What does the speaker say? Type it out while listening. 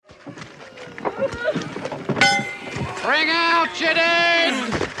Bring out your dead!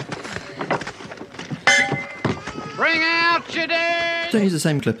 Bring out your dead! Don't use the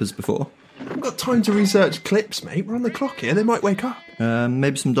same clip as before. I haven't got time to research clips, mate. We're on the clock here. They might wake up.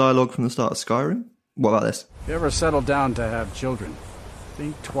 Maybe some dialogue from the start of Skyrim? What about this? If you ever settle down to have children,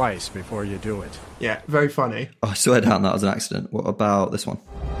 think twice before you do it. Yeah, very funny. Oh, I swear down that was an accident. What about this one?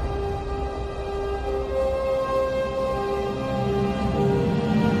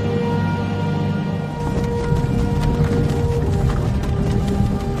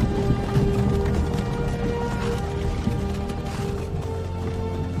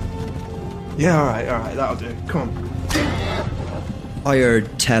 Yeah, all right, that'll do. Come on. I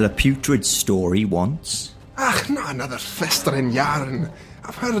heard tell a putrid story once. Ach, not another festering yarn.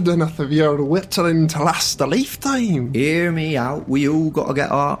 I've heard enough of your wittering to last a lifetime. Hear me out, we all gotta get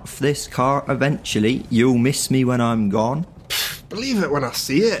off this cart eventually. You'll miss me when I'm gone. Believe it when I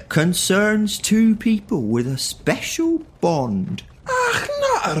see it. Concerns two people with a special bond. Ach,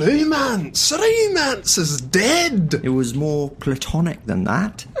 not a romance. Romance is dead. It was more platonic than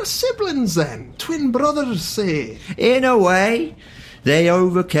that. Siblings then. Twin brothers, say. In a way, they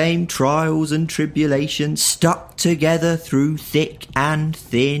overcame trials and tribulations, stuck together through thick and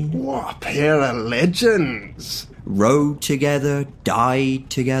thin. What a pair of legends. Rode together,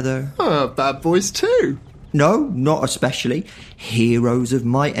 died together. Oh, bad boys too. No, not especially. Heroes of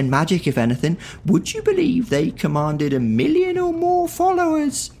might and magic, if anything. Would you believe they commanded 1 million or more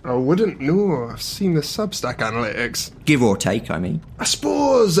followers? I wouldn't know. I've seen the Substack analytics. Give or take, I mean. I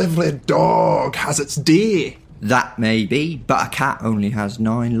suppose every dog has its day. That may be, but a cat only has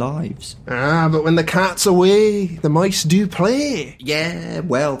 9 lives. Ah, but when the cat's away, the mice do play. Yeah,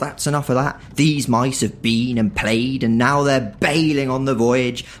 well, that's enough of that. These mice have been and played, and now they're bailing on the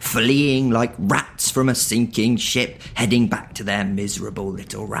voyage, fleeing like rats from a sinking ship, heading back to their miserable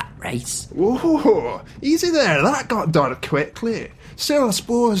little rat race. Whoa, easy there. That got dark quickly. Still, I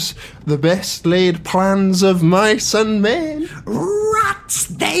suppose the best laid plans of mice and men. Rats!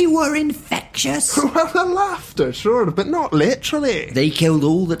 They were infectious. Well, the laughter, sure, but not literally. They killed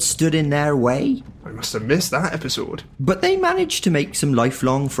all that stood in their way. I must have missed that episode. But they managed to make some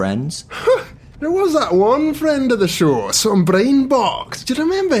lifelong friends. There was that one friend of the show, some brain box. Do you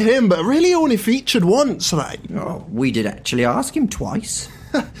remember him? But really only featured once, right? Oh, we did actually ask him twice.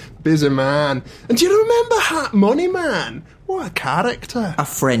 Busy man. And do you remember Hat Money Man? What a character. A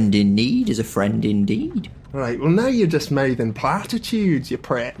friend in need is a friend indeed. Right, well now you're just mouthing platitudes, you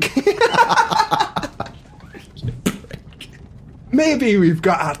prick. Maybe we've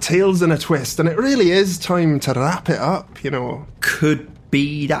got our tails in a twist and it really is time to wrap it up, you know. Could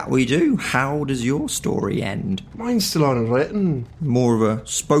be that we do. How does your story end? Mine's still unwritten. More of a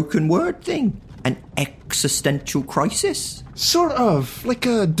spoken word thing? An existential crisis? Sort of, like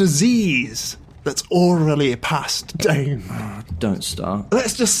a disease that's orally passed down. Oh, don't start.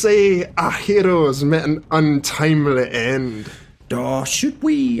 Let's just say our heroes met an untimely end. Or should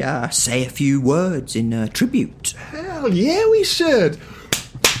we say a few words in tribute? Hell yeah, we should.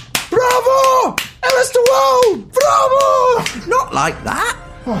 Bravo! Alistair Wald! Bravo! Not like that.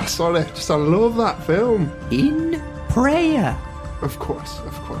 Oh, sorry, just I love that film. In prayer. Of course,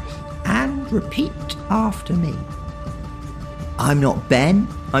 of course. And repeat after me. I'm not Ben,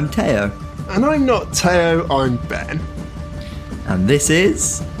 I'm Teo. And I'm not Teo, I'm Ben. And this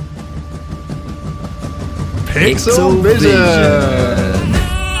is... Pixel Vision!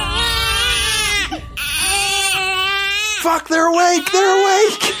 Fuck, they're awake! They're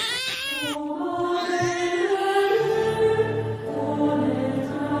awake!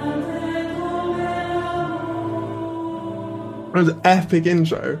 That was an epic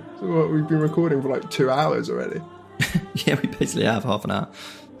intro. So what, we've been recording for like 2 hours already. Yeah, we basically have half an hour.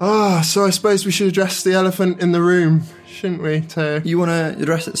 So I suppose we should address the elephant in the room, shouldn't we, Teo? You want to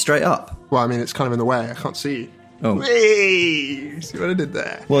address it straight up? Well, I mean, it's kind of in the way. I can't see you. Oh. Whee! See what I did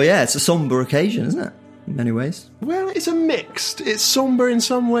there? Well, yeah, it's a sombre occasion, isn't it? In many ways. Well, it's a mixed. It's sombre in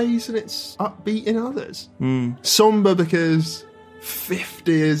some ways and it's upbeat in others. Sombre because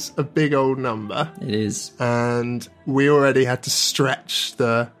 50 is a big old number. It is. And we already had to stretch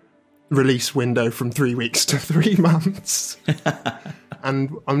the release window from 3 weeks to 3 months.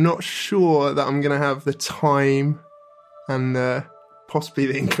 And I'm not sure that I'm going to have the time and possibly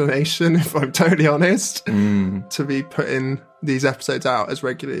the inclination, if I'm totally honest, to be putting these episodes out as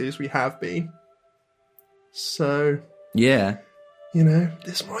regularly as we have been. So, yeah, you know,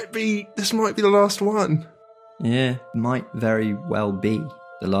 this might be the last one. Yeah, might very well be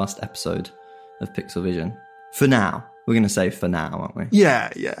the last episode of Pixel Vision. For now. We're going to say for now, aren't we? Yeah.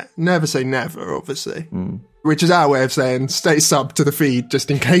 Never say never, obviously. Which is our way of saying stay sub to the feed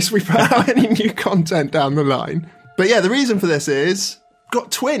just in case we put out any new content down the line. But yeah, the reason for this is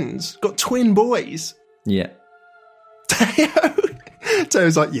got twin boys. Yeah.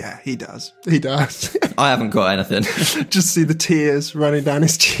 Teo's like, yeah, he does. I haven't got anything. Just see the tears running down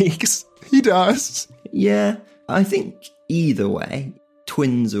his cheeks. He does. Yeah, I think either way,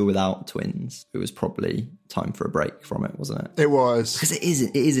 twins or without twins, it was probably time for a break from it, wasn't it? It was. Because it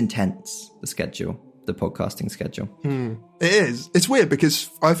is intense, the podcasting schedule. It is. It's weird because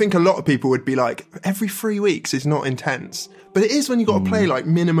I think a lot of people would be like, every 3 weeks is not intense. But it is when you've got to play like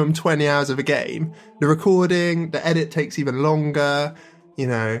minimum 20 hours of a game. The recording, the edit takes even longer. You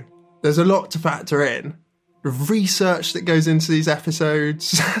know, there's a lot to factor in. The research that goes into these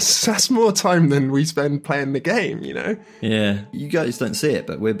episodes, that's more time than we spend playing the game, you know? Yeah. You guys don't see it,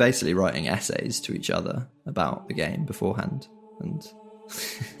 but we're basically writing essays to each other about the game beforehand. And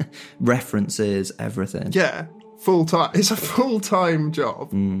references, everything. Yeah. Full time. It's a full-time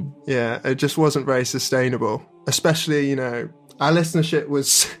job. Yeah, it just wasn't very sustainable. Especially, you know, our listenership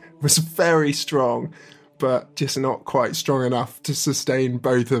was very strong, but just not quite strong enough to sustain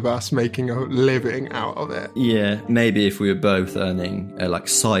both of us making a living out of it. Yeah, maybe if we were both earning a like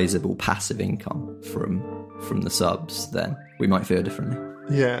sizable passive income from the subs, then we might feel differently.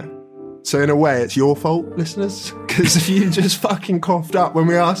 Yeah. So in a way, it's your fault, listeners, because if you just fucking coughed up when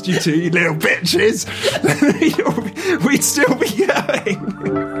we asked you to, you little bitches, we'd still be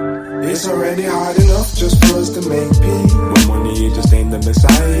going. It's already hard enough just for us to make peace. But money just ain't the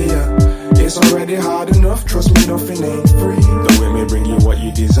messiah. It's already hard enough, trust me, nothing ain't free. The way may bring you what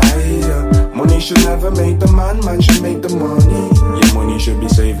you desire. Money should never make the man should make the money. Your money should be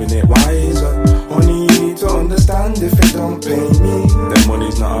saving it wiser. Honey, you need to understand if it don't pay me, then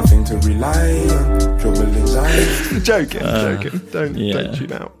money's not a thing to rely on. Trouble anxiety. Joking. Don't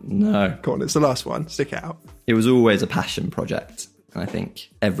tune out. No. Go on, it's the last one. Stick it out. It was always a passion project. And I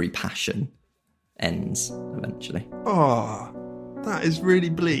think every passion ends eventually. Oh, that is really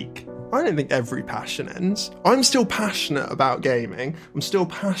bleak. I don't think every passion ends. I'm still passionate about gaming. I'm still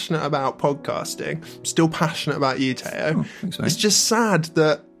passionate about podcasting. I'm still passionate about you, Teo. Oh, thanks, mate. It's just sad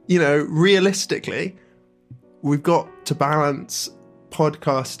that, you know, realistically, we've got to balance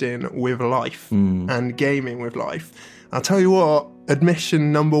podcasting with life and gaming with life. I'll tell you what,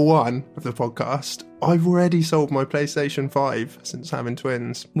 admission number 1 of the podcast, I've already sold my PlayStation 5 since having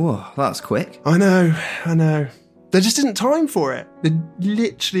twins. Whoa, that's quick. I know. There just isn't time for it. There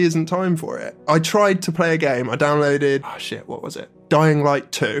literally isn't time for it. I tried to play a game. I downloaded, what was it? Dying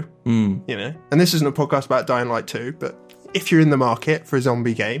Light 2, you know? And this isn't a podcast about Dying Light 2, but if you're in the market for a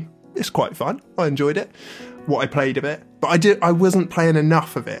zombie game, it's quite fun. I enjoyed it. What I played of it. But I wasn't playing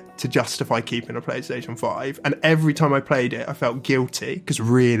enough of it to justify keeping a PlayStation 5. And every time I played it, I felt guilty because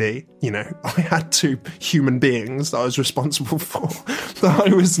really, you know, I had 2 human beings that I was responsible for that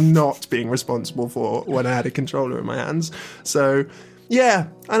I was not being responsible for when I had a controller in my hands. So, yeah,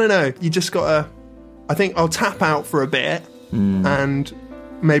 I don't know. You just gotta, I think I'll tap out for a bit and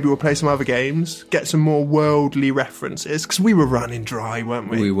maybe we'll play some other games, get some more worldly references, because we were running dry, weren't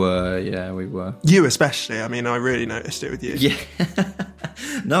we? We were. You especially. I mean, I really noticed it with you. Yeah.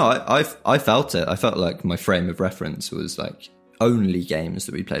 No, I felt it. I felt like my frame of reference was like only games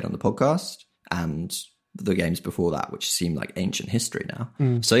that we played on the podcast and the games before that, which seem like ancient history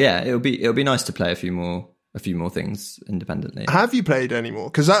now. So yeah, it'll be nice to play a few more things independently. Have you played any more?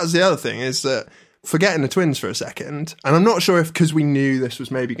 Because that was the other thing, is that forgetting the twins for a second, and I'm not sure if because we knew this was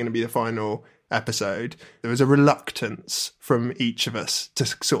maybe going to be the final episode, there was a reluctance from each of us to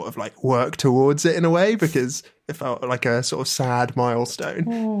sort of like work towards it in a way, because it felt like a sort of sad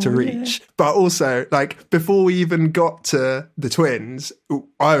milestone to reach. Yeah. But also, like, before we even got to the twins,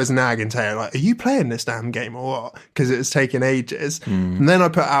 I was nagging Taylor, like, are you playing this damn game or what? Because it was taking ages. And then I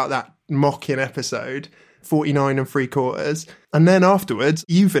put out that mocking episode, 49 3/4, and then afterwards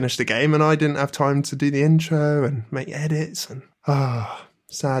you finished the game and I didn't have time to do the intro and make edits, and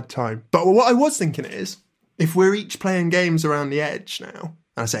sad time. But what I was thinking is, if we're each playing games around the edge now,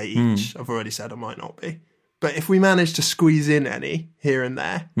 and I say each, I've already said I might not be, but if we manage to squeeze in any here and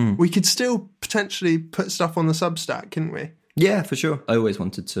there, we could still potentially put stuff on the Substack, couldn't we? Yeah, for sure. I always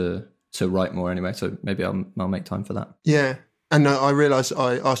wanted to write more anyway, so maybe I'll make time for that. Yeah. And I realised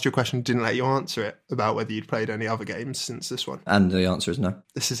I asked you a question, didn't let you answer it, about whether you'd played any other games since this one. And the answer is no.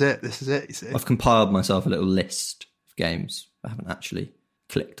 This is it, you see. I've compiled myself a little list of games. I haven't actually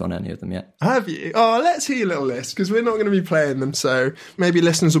clicked on any of them yet. Have you? Oh, let's hear your little list, because we're not going to be playing them, so maybe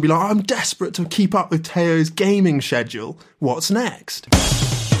listeners will be like, I'm desperate to keep up with Teo's gaming schedule. What's next?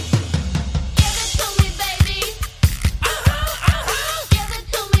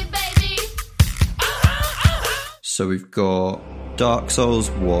 So we've got Dark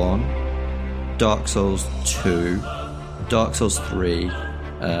Souls 1, Dark Souls 2, Dark Souls 3,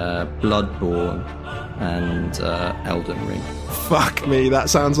 Bloodborne, and Elden Ring. Fuck me, that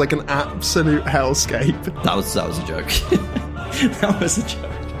sounds like an absolute hellscape. That was a joke. That was a joke.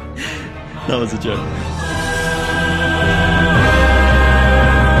 That was a joke.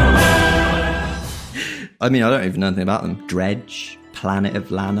 I mean, I don't even know anything about them. Dredge, Planet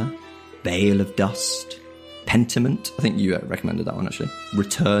of Lana, Veil of Dust, Pentiment. I think you recommended that one, actually.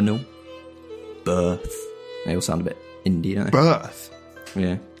 Returnal, Birth. They all sound a bit indie, don't they? Birth?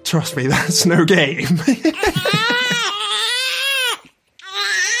 Yeah. Trust me, that's no game.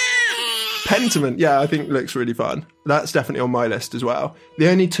 Pentiment, yeah, I think looks really fun. That's definitely on my list as well. The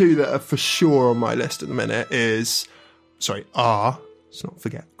only two that are for sure on my list at the minute let's not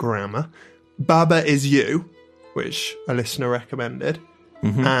forget grammar, Baba Is You, which a listener recommended,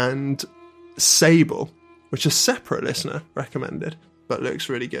 and Sable, which a separate listener recommended, but looks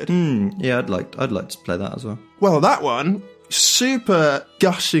really good. Yeah, I'd like to play that as well. Well, that one, super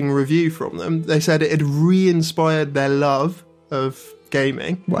gushing review from them. They said it had re-inspired their love of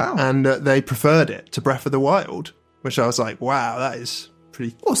gaming. Wow. And they preferred it to Breath of the Wild, which I was like, wow, that is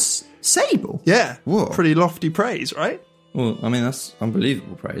pretty... What's Sable? Yeah. Whoa. Pretty lofty praise, right? Well, I mean, that's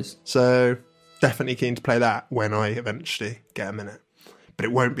unbelievable praise. So definitely keen to play that when I eventually get a minute. But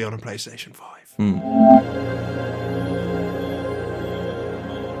it won't be on a PlayStation 5.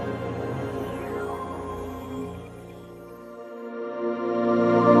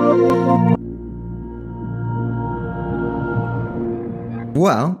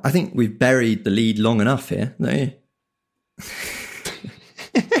 Well, I think we've buried the lead long enough here, don't you?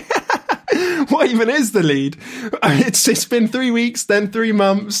 What even is the lead? It's been 3 weeks, then 3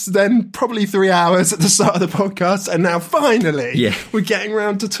 months, then probably 3 hours at the start of the podcast, and now finally we're getting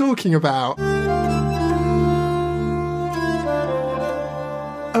around to talking about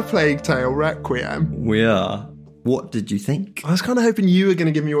A Plague Tale Requiem. We are. What did you think? I was kind of hoping you were going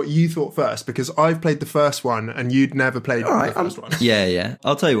to give me what you thought first, because I've played the first one and you'd never played the first one. Yeah.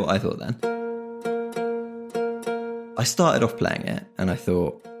 I'll tell you what I thought then. I started off playing it and I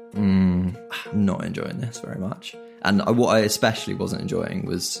thought, I'm not enjoying this very much. And what I especially wasn't enjoying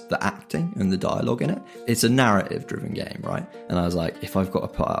was the acting and the dialogue in it. It's a narrative-driven game, right? And I was like, if I've got to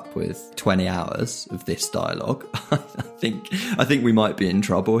put up with 20 hours of this dialogue, I think we might be in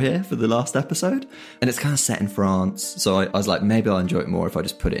trouble here for the last episode. And it's kind of set in France, so I was like, maybe I'll enjoy it more if I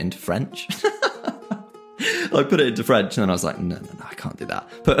just put it into French. I put it into French, and then I was like, no, I can't do that.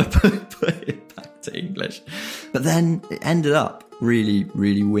 Put it back to English. But then it ended up really,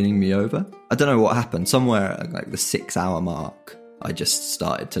 really winning me over. I don't know what happened. Somewhere at like the 6-hour mark, I just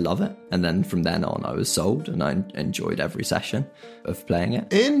started to love it. And then from then on, I was sold, and I enjoyed every session of playing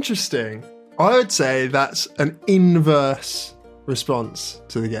it. Interesting. I would say that's an inverse response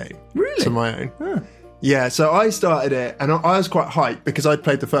to the game. Really? To my own. Huh. Yeah, so I started it, and I was quite hyped because I'd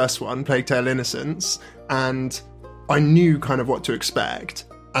played the first one, Plague Tale Innocence, and I knew kind of what to expect,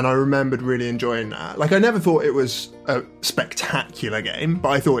 and I remembered really enjoying that. Like, I never thought it was a spectacular game, but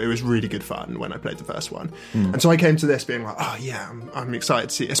I thought it was really good fun when I played the first one. And so I came to this being like, oh yeah, I'm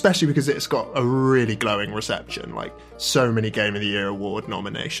excited to see it, especially because it's got a really glowing reception, like so many Game of the Year award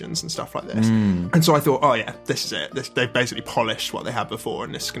nominations and stuff like this. And so I thought, oh yeah, this is it. They've basically polished what they had before,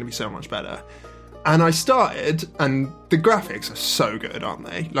 and this is going to be so much better. And I started, and the graphics are so good, aren't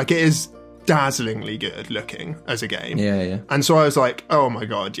they? Like, it is dazzlingly good looking as a game. Yeah. And so I was like, oh my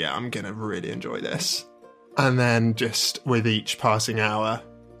god, yeah, I'm going to really enjoy this. And then just with each passing hour,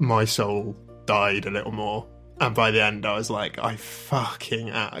 my soul died a little more. And by the end, I was like, I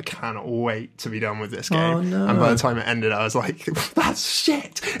cannot wait to be done with this game. Oh, no. And by the time it ended, I was like, that's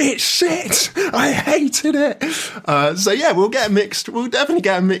shit. It's shit. I hated it. So yeah, we'll definitely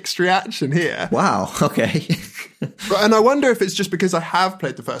get a mixed reaction here. Wow, okay. And I wonder if it's just because I have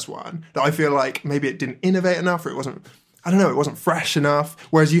played the first one that I feel like maybe it didn't innovate enough, or it wasn't fresh enough,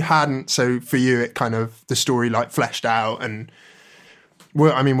 whereas you hadn't. So for you, it kind of, the story like fleshed out, and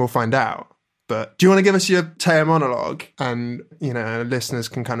we'll find out. But do you want to give us your Teo monologue? And, listeners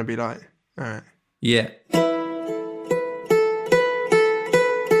can kind of be like, all right. Yeah.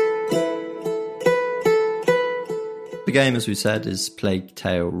 The game, as we said, is Plague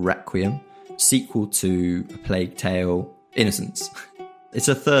Tale Requiem, sequel to A Plague Tale Innocence. It's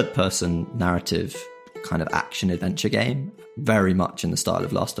a third-person narrative kind of action-adventure game, very much in the style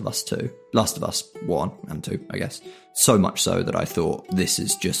of Last of Us 2. Last of Us 1 and 2, I guess. So much so that I thought this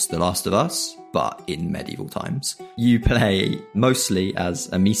is just The Last of Us, but in medieval times. You play mostly as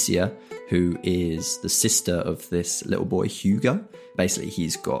Amicia, who is the sister of this little boy, Hugo. Basically,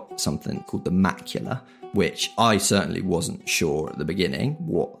 he's got something called the macula, which I certainly wasn't sure at the beginning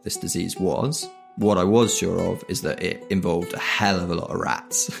what this disease was. What I was sure of is that it involved a hell of a lot of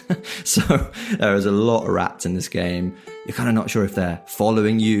rats. So there is a lot of rats in this game. You're kind of not sure if they're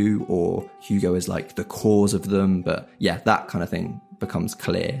following you or Hugo is like the cause of them. But yeah, that kind of thing becomes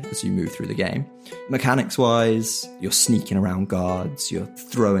clear as you move through the game. Mechanics wise, you're sneaking around guards, you're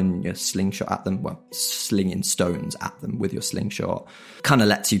throwing your slingshot at them, well, slinging stones at them with your slingshot. Kind of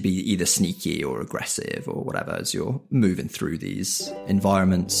lets you be either sneaky or aggressive or whatever as you're moving through these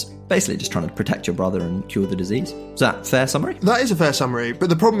environments. Basically just trying to protect your brother and cure the disease. Is that a fair summary? That is a fair summary, but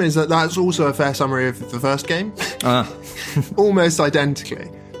the problem is that that's also a fair summary of the first game. Almost identically.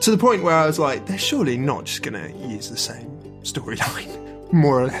 To the point where I was like, they're surely not just going to use the same storyline,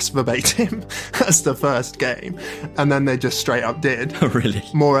 more or less verbatim, as the first game. And then they just straight up did. Oh, really?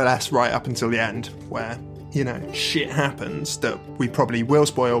 More or less right up until the end, where, you know, shit happens that we probably will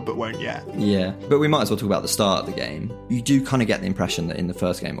spoil but won't yet. Yeah, but we might as well talk about the start of the game. You do kind of get the impression that in the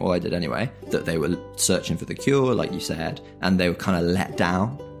first game, or I did anyway, that they were searching for the cure, like you said, and they were kind of let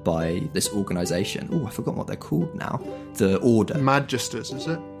down by this organisation. Oh, I've forgotten what they're called now. The Order. Magisters, is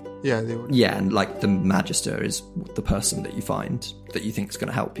it? Yeah, the Order. Yeah, and like the Magister is the person that you find that you think is going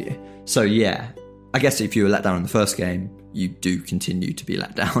to help you. So yeah, I guess if you were let down in the first game, you do continue to be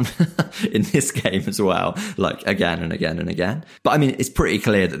let down in this game as well, like again and again and again. But I mean, it's pretty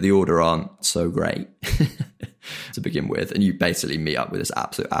clear that the Order aren't so great to begin with, and you basically meet up with this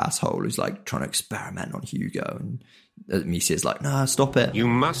absolute asshole who's like trying to experiment on Hugo, and Amicia's like, no, stop it. You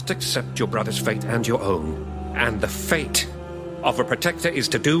must accept your brother's fate and your own, and the fate of a protector is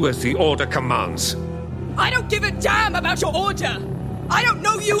to do as the Order commands. I don't give a damn about your Order. I don't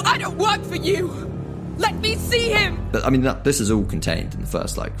know you. I don't work for you. Let me see him. But I mean, this is all contained in the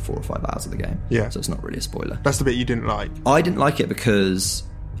first like 4 or 5 hours of the game. Yeah. So it's not really a spoiler. That's the bit you didn't like. I didn't like it because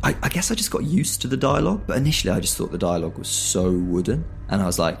I guess I just got used to the dialogue. But initially I just thought the dialogue was so wooden. And I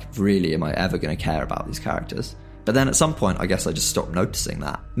was like, really, am I ever going to care about these characters? But then at some point, I guess I just stopped noticing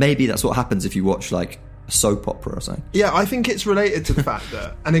that. Maybe that's what happens if you watch like a soap opera or something. Yeah, I think it's related to the fact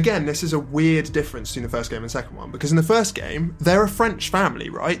that, and again, this is a weird difference between the first game and the second one, because in the first game, they're a French family,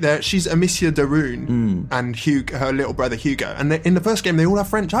 right? She's Amicia de Rune and Hugo, her little brother Hugo, and in the first game, they all have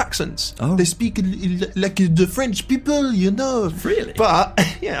French accents. Oh. They speak like the French people, you know. Really? But,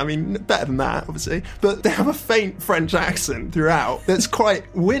 yeah, I mean, better than that, obviously. But they have a faint French accent throughout that's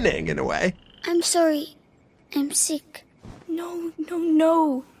quite winning in a way. I'm sorry. I'm sick.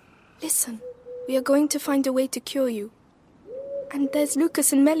 No. Listen. We are going to find a way to cure you. And there's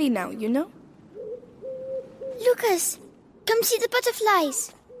Lucas and Melly now, you know? Lucas, come see the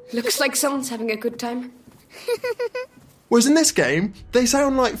butterflies. Looks like someone's having a good time. Whereas in this game, they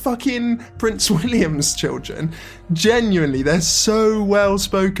sound like fucking Prince William's children. Genuinely, they're so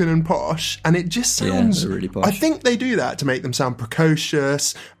well-spoken and posh, and it just sounds... Yeah, they're really posh. I think they do that to make them sound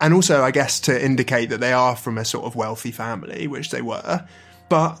precocious, and also, I guess, to indicate that they are from a sort of wealthy family, which they were.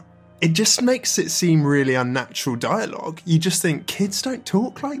 But it just makes it seem really unnatural dialogue. You just think, kids don't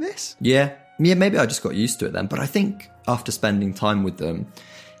talk like this? Yeah, maybe I just got used to it then. But I think after spending time with them,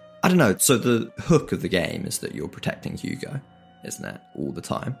 I don't know. So the hook of the game is that you're protecting Hugo, isn't it? All the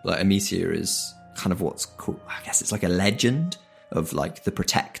time. Like Amicia is kind of what's called, I guess it's like a legend of like the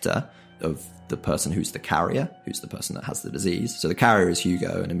protector of the person who's the carrier, who's the person that has the disease. So the carrier is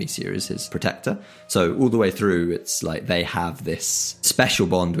Hugo and Amicia is his protector. So all the way through, it's like they have this special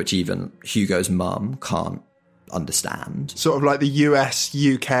bond which even Hugo's mum can't understand. Sort of like the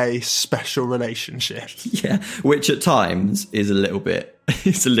US-UK special relationship. Yeah, which at times is a little bit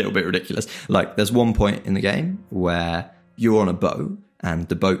ridiculous. Like there's one point in the game where you're on a boat and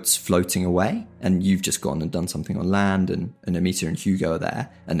the boat's floating away and you've just gone and done something on land and Amicia and Hugo are there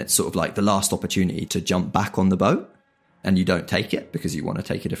and it's sort of like the last opportunity to jump back on the boat and you don't take it because you want to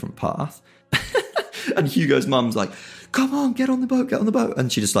take a different path. And Hugo's mum's like, come on, get on the boat.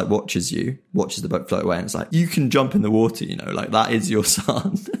 And she just like watches the boat float away and it's like, you can jump in the water, you know, like that is your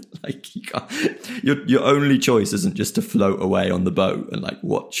son. Like you can't, your only choice isn't just to float away on the boat and like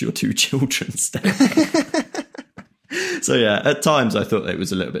watch your 2 children stay. So yeah, at times I thought it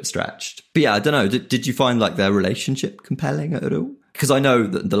was a little bit stretched. But yeah, I don't know. Did you find like their relationship compelling at all? Because I know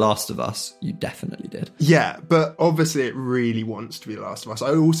that The Last of Us, you definitely did. Yeah, but obviously it really wants to be The Last of Us.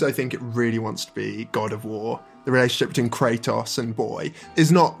 I also think it really wants to be God of War. The relationship between Kratos and Boy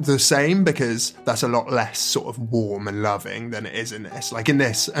is not the same because that's a lot less sort of warm and loving than it is in this. Like in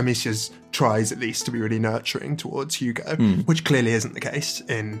this, Amicia tries at least to be really nurturing towards Hugo, which clearly isn't the case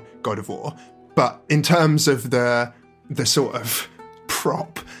in God of War. But in terms of the sort of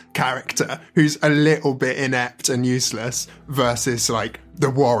prop character who's a little bit inept and useless versus like the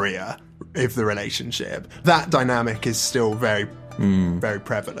warrior of the relationship, that dynamic is still very, very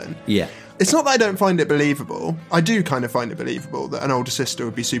prevalent. Yeah. It's not that I don't find it believable. I do kind of find it believable that an older sister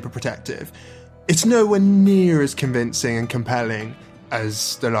would be super protective. It's nowhere near as convincing and compelling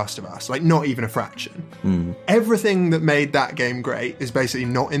as The Last of Us. Like, not even a fraction. Everything that made that game great is basically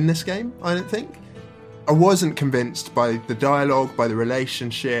not in this game, I don't think. I wasn't convinced by the dialogue, by the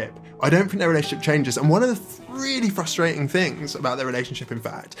relationship. I don't think their relationship changes. And one of the really frustrating things about their relationship, in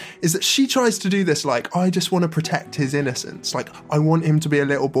fact, is that she tries to do this like, I just want to protect his innocence. Like, I want him to be a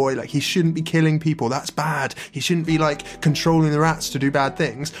little boy. Like, he shouldn't be killing people. That's bad. He shouldn't be, like, controlling the rats to do bad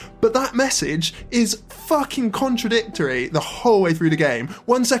things. But that message is fucking contradictory the whole way through the game.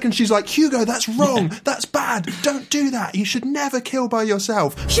 1 second she's like, Hugo, that's wrong. That's bad. Don't do that. You should never kill by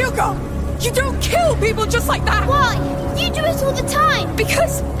yourself. Hugo! You don't kill people just like that! Why? You do it all the time!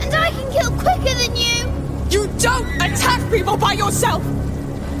 Because... And I can kill quicker than you! You don't attack people by yourself!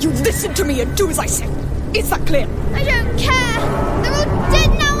 You listen to me and do as I say. Is that clear? I don't care! They're all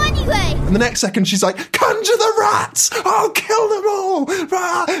dead now anyway! And the next second she's like, conjure the rats! I'll kill them all!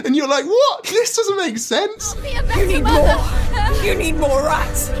 And you're like, what? This doesn't make sense. I'll be a better You need mother. more! You need more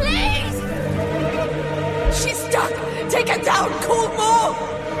rats! Please! She's stuck! Take her down! Call more!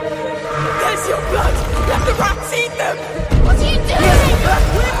 There's your blood! Let the rats eat them! What are you doing?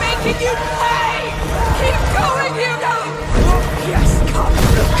 We're making you pay! Keep going, Hugo! Yes,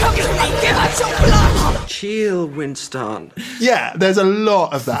 come to me! Give us your blood! Chill, Winston. Yeah, there's a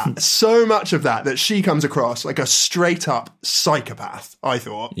lot of that. So much of that she comes across like a straight up psychopath, I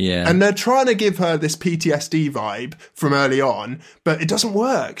thought. Yeah. And they're trying to give her this PTSD vibe from early on, but it doesn't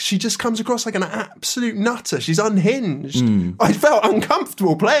work. She just comes across like an absolute nutter. She's unhinged. I felt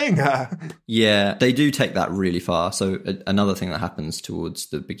uncomfortable playing her. Yeah, they do take that really far. So another thing that happens towards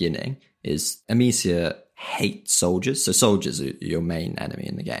the beginning is Amicia hates soldiers. So soldiers are your main enemy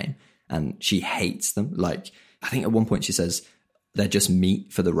in the game. And she hates them. Like, I think at one point she says they're just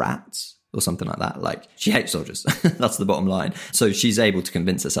meat for the rats or something like that. Like, she hates soldiers. That's the bottom line. So she's able to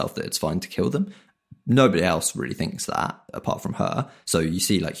convince herself that it's fine to kill them. Nobody else really thinks that apart from her. So you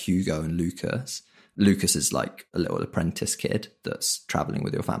see like Hugo and Lucas. Lucas is like a little apprentice kid that's traveling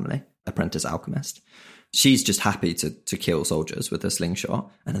with your family, apprentice alchemist. She's just happy to kill soldiers with a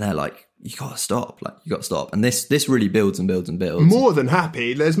slingshot. And they're like, you gotta stop. And this really builds and builds and builds. More than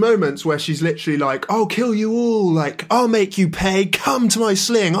happy. There's moments where she's literally like, I'll kill you all. Like, I'll make you pay. Come to my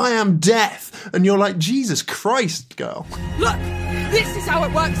sling. I am death. And you're like, Jesus Christ, girl. Look! This is how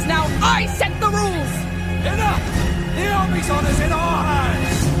it works now! I set the rules! Enough! The army's honor's in our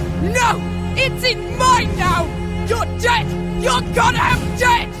hands! No! It's in mine now! You're dead! You're goddamn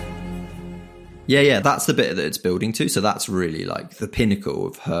dead! Yeah, that's the bit that it's building to. So that's really like the pinnacle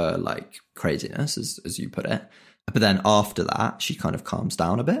of her like craziness, as you put it. But then after that, she kind of calms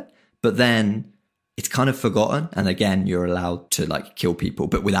down a bit. But then it's kind of forgotten. And again, you're allowed to like kill people,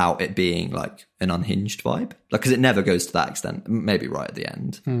 but without it being like an unhinged vibe. Like, because it never goes to that extent. Maybe right at the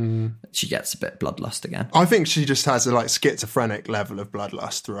end, she gets a bit bloodlust again. I think she just has a like schizophrenic level of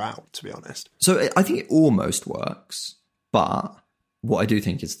bloodlust throughout, to be honest. So I think it almost works. But what I do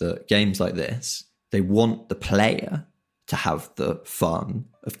think is that games like this, they want the player to have the fun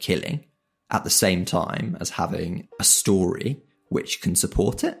of killing at the same time as having a story which can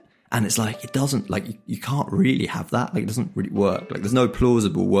support it. And it's like, it doesn't, like, you can't really have that. Like, it doesn't really work. Like, there's no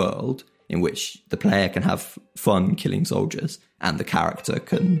plausible world in which the player can have fun killing soldiers and the character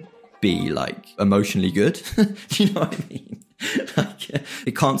can be, like, emotionally good. Do you know what I mean? Like,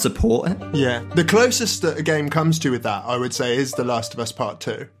 it can't support it. Yeah. The closest that a game comes to with that, I would say, is The Last of Us Part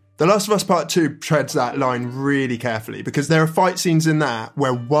 2. The Last of Us Part 2 treads that line really carefully because there are fight scenes in that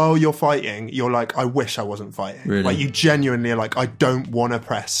where while you're fighting, you're like, I wish I wasn't fighting. Really? Like, you genuinely are like, I don't want to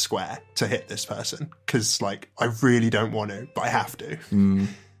press square to hit this person because, like, I really don't want to, but I have to.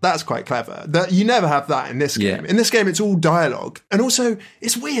 That's quite clever. You never have that in this game. Yeah. In this game, it's all dialogue. And also,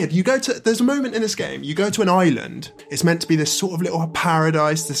 it's weird. There's a moment in this game, you go to an island. It's meant to be this sort of little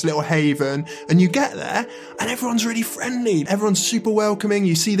paradise, this little haven. And you get there, and everyone's really friendly. Everyone's super welcoming.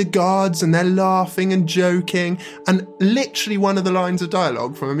 You see the guards, and they're laughing and joking. And literally one of the lines of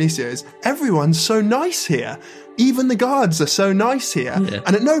dialogue from Amicia is, everyone's so nice here. Even the guards are so nice here. Yeah.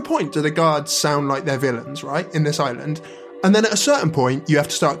 And at no point do the guards sound like they're villains, right, in this island. And then at a certain point, you have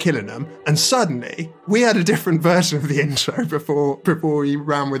to start killing them. And suddenly, we had a different version of the intro before we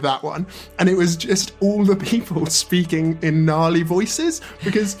ran with that one. And it was just all the people speaking in gnarly voices.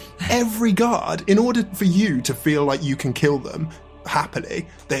 Because every guard, in order for you to feel like you can kill them, happily,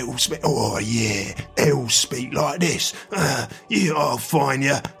 they all speak, oh yeah, they all speak like this. I'll find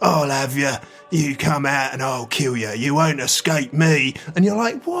you, I'll have you, you come out and I'll kill you, you won't escape me. And you're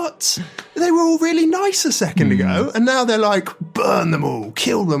like, what? They were all really nice a second ago, and now they're like, burn them all,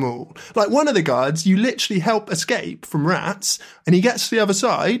 kill them all. Like one of the guards, you literally help escape from rats, and he gets to the other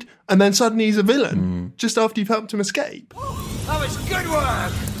side, and then suddenly he's a villain, just after you've helped him escape. That was good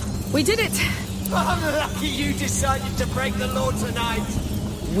work! We did it! I'm lucky you decided to break the law tonight.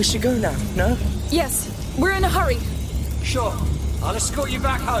 We should go now, no? Yes, we're in a hurry. Sure, I'll escort you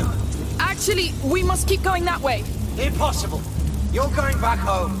back home. Actually, we must keep going that way. Impossible. You're going back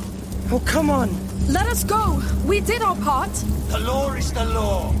home. Oh, come on. Let us go. We did our part. The law is the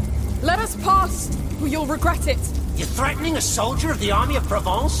law. Let us pass, or you'll regret it. You're threatening a soldier of the army of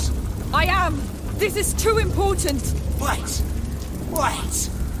Provence? I am. This is too important. Wait.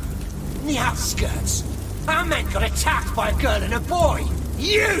 In the outskirts, our men got attacked by a girl and a boy.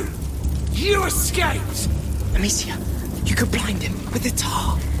 You escaped. Amicia, you could blind him with the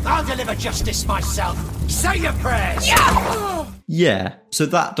tar. I'll deliver justice myself. Say your prayers. Yeah, so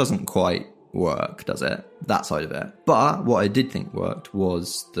that doesn't quite work, does it? That side of it. But what I did think worked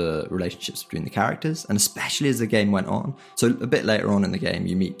was the relationships between the characters, and especially as the game went on. So a bit later on in the game,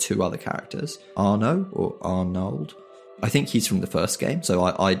 you meet two other characters, Arno or Arnold. I think he's from the first game, so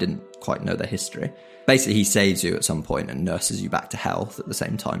I didn't quite know their history. Basically, he saves you at some point and nurses you back to health at the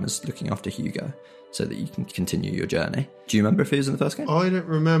same time as looking after Hugo, so that you can continue your journey. Do you remember if he was in the first game? I don't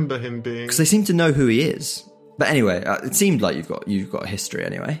remember him being... Because they seem to know who he is. But anyway, it seemed like you've got a history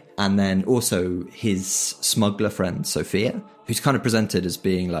anyway. And then also his smuggler friend, Sophia, who's kind of presented as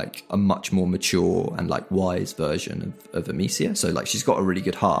being like a much more mature and like wise version of Amicia. So like she's got a really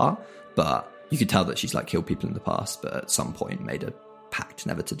good heart, but you could tell that she's like killed people in the past, but at some point made a pact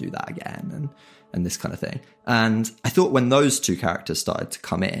never to do that again and this kind of thing. And I thought when those two characters started to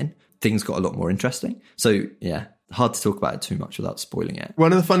come in, things got a lot more interesting. So yeah, hard to talk about it too much without spoiling it.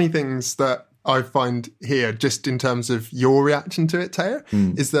 One of the funny things that I find here, just in terms of your reaction to it, Taya,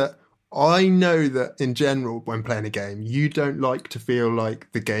 is that I know that in general, when playing a game, you don't like to feel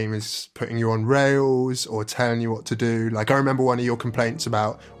like the game is putting you on rails or telling you what to do. Like, I remember one of your complaints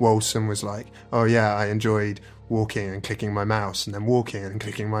about Wolcen was like, oh yeah, I enjoyed walking and clicking my mouse, and then walking and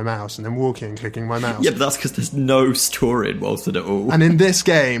clicking my mouse, and then walking and clicking my mouse. Yeah, but that's because there's no story in Wolcen at all. And in this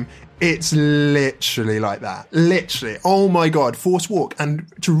game, it's literally like that. Literally. Oh my God, force walk. And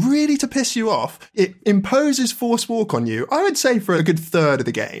to piss you off, it imposes force walk on you, I would say for a good third of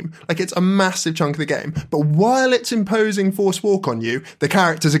the game. Like, it's a massive chunk of the game. But while it's imposing force walk on you, the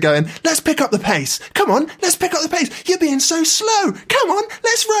characters are going, let's pick up the pace. Come on, let's pick up the pace. You're being so slow. Come on,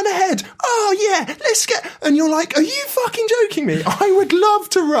 let's run ahead. Oh yeah, let's get... And you're like, are you fucking joking me? I would love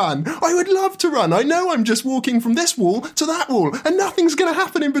to run. I know I'm just walking from this wall to that wall, and nothing's going to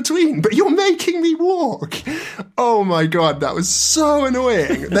happen in between. But you're making me walk. Oh my God, that was so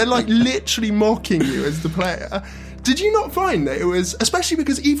annoying. They're like literally mocking you as the player. Did you not find that it was, especially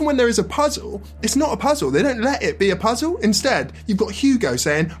because even when there is a puzzle, it's not a puzzle. They don't let it be a puzzle. Instead, you've got Hugo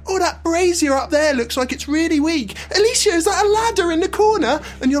saying, oh, that brazier up there looks like it's really weak. Alicia, is that a ladder in the corner?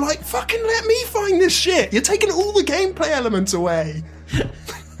 And you're like, fucking let me find this shit. You're taking all the gameplay elements away.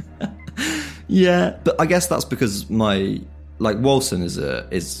 Yeah, but I guess that's because Wolcen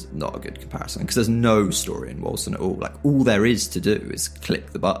is not a good comparison, because there's no story in Wolcen at all. Like, all there is to do is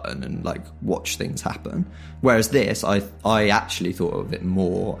click the button and like watch things happen. Whereas this, I actually thought of it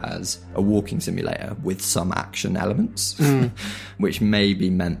more as a walking simulator with some action elements, which maybe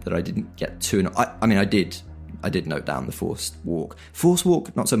meant that I didn't get too... I did note down the forced walk. Forced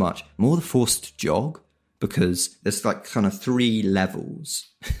walk, not so much. More the forced jog, because there's like kind of 3 levels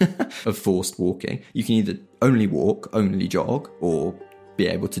of forced walking. You can either only walk, only jog, or be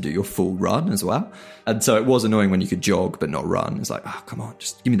able to do your full run as well. And so it was annoying when you could jog but not run. It's like, oh, come on,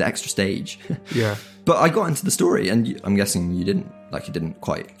 just give me the extra stage. Yeah. But I got into the story, and I'm guessing it didn't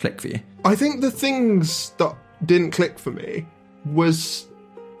quite click for you. I think the things that didn't click for me was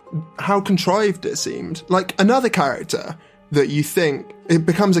how contrived it seemed. Like, another character that you think, it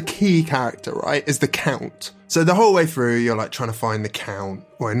becomes a key character, right, is the Count. So the whole way through, you're like trying to find the Count.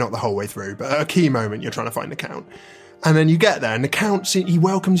 Well, not the whole way through, but at a key moment, you're trying to find the Count. And then you get there, and the Count, he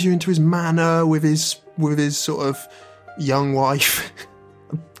welcomes you into his manor with his sort of young wife.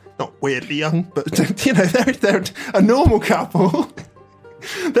 Not weirdly young, but, you know, they're a normal couple.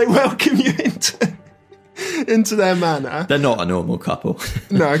 They welcome you into their manor. They're not a normal couple.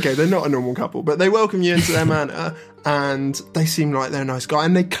 No, okay, they're not a normal couple, but they welcome you into their manor, and they seem like they're a nice guy.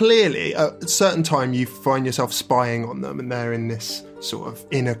 And they clearly, at a certain time, you find yourself spying on them, and they're in this sort of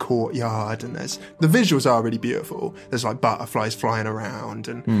inner courtyard, and the visuals are really beautiful. There's like butterflies flying around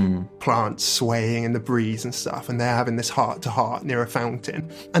and plants swaying in the breeze and stuff, and they're having this heart-to-heart near a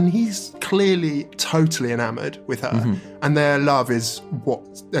fountain. And he's clearly totally enamoured with her, and their love is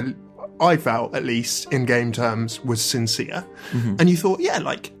what I felt, at least in game terms, was sincere. And you thought, yeah,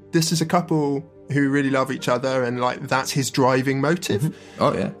 like, this is a couple who really love each other, and like that's his driving motive.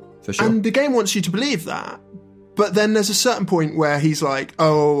 Oh yeah, for sure. And the game wants you to believe that. But then there's a certain point where he's like,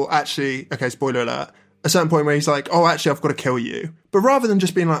 oh, actually, okay, spoiler alert, a certain point where he's like, oh, actually, I've got to kill you. But rather than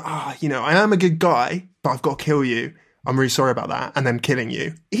just being like, you know, I am a good guy, but I've got to kill you, I'm really sorry about that, and then killing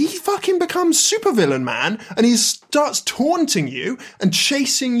you, he fucking becomes supervillain, man, and he starts taunting you and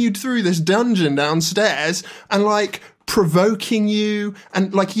chasing you through this dungeon downstairs and, like, provoking you,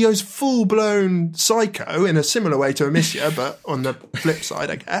 and, like, he goes full-blown psycho in a similar way to Amicia, but on the flip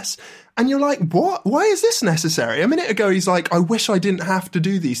side, I guess. And you're like, what? Why is this necessary? A minute ago, he's like, I wish I didn't have to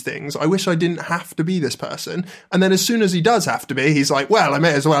do these things. I wish I didn't have to be this person. And then as soon as he does have to be, he's like, well, I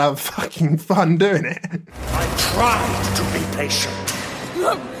may as well have fucking fun doing it. I tried to be patient.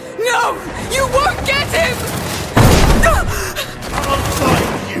 No! You won't get him! I'll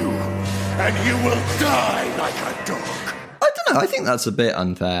find you, and you will die like a dog. I don't know. I think that's a bit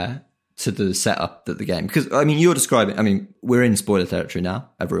unfair to the setup that the game, because I mean, you're describing, I mean, we're in spoiler territory now,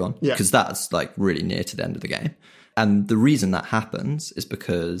 everyone, because that's like really near to the end of the game. And the reason that happens is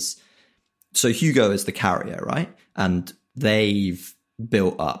because, so Hugo is the carrier, right? And they've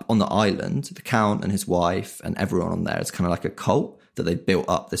built up on the island, the Count and his wife and everyone on there is kind of like a cult that they built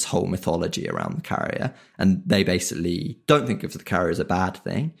up this whole mythology around the carrier. And they basically don't think of the carrier as a bad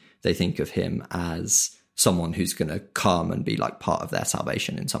thing. They think of him as someone who's going to come and be like part of their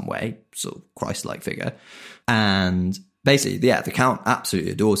salvation in some way, sort of Christ-like figure. And basically, yeah, the Count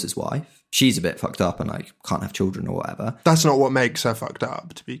absolutely adores his wife. She's a bit fucked up and like can't have children or whatever. That's not what makes her fucked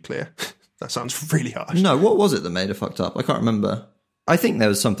up, to be clear. That sounds really harsh. No, what was it that made her fucked up? I can't remember. I think there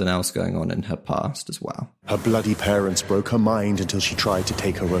was something else going on in her past as well. Her bloody parents broke her mind until she tried to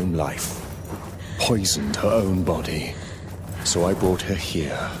take her own life. Poisoned her own body. So I brought her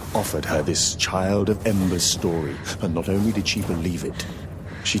here, offered her this Child of Ember's story, and not only did she believe it,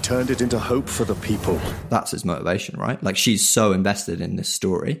 she turned it into hope for the people. That's his motivation, right? Like, she's so invested in this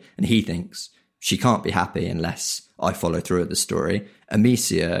story, and he thinks she can't be happy unless I follow through with the story.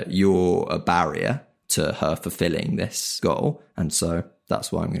 Amicia, you're a barrier to her fulfilling this goal, and so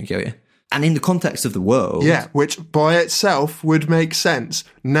that's why I'm going to kill you. And in the context of the world... Yeah, which by itself would make sense.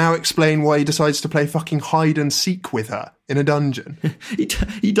 Now explain why he decides to play fucking hide and seek with her in a dungeon.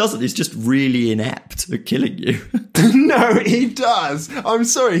 He doesn't. He's just really inept at killing you. No, he does. I'm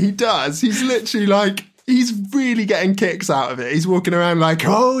sorry, he does. He's literally like... He's really getting kicks out of it. He's walking around like,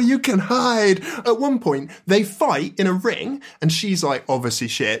 oh, you can hide. At one point, they fight in a ring, and she's like, obviously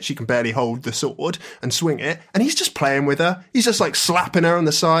shit, she can barely hold the sword and swing it, and he's just playing with her. He's just like slapping her on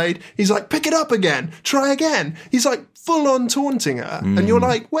the side. He's like, pick it up again, try again. He's like full on taunting her. And you're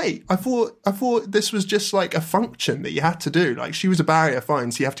like, wait, I thought this was just like a function that you had to do. Like, she was a barrier,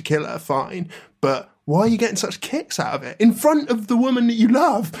 fine, so you have to kill her, fine. But why are you getting such kicks out of it in front of the woman that you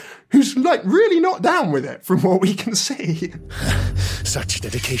love, who's like really not down with it from what we can see? Such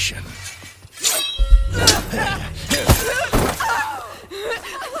dedication.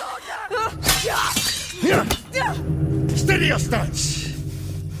 Steady your stance.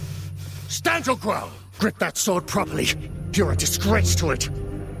 Stand your ground. Grip that sword properly. You're a disgrace to it.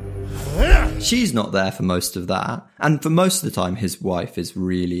 She's not there for most of that. And for most of the time, his wife is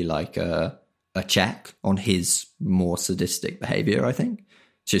really like a check on his more sadistic behavior, I think.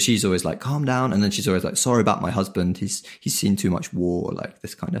 So she's always like, calm down. And then she's always like, sorry about my husband. He's seen too much war, like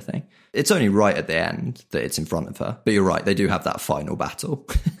this kind of thing. It's only right at the end that it's in front of her. But you're right, they do have that final battle.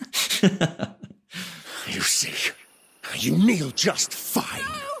 You see, you kneel just fine.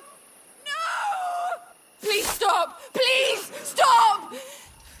 No! Please stop! Please stop!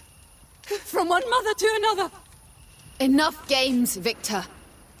 From one mother to another. Enough games, Victor.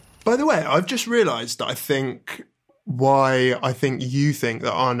 By the way, I've just realised that I think you think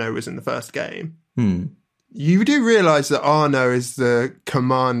that Arno was in the first game. You do realise that Arno is the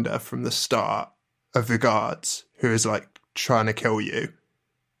commander from the start of the guards who is like trying to kill you.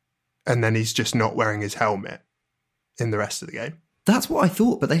 And then he's just not wearing his helmet in the rest of the game. That's what I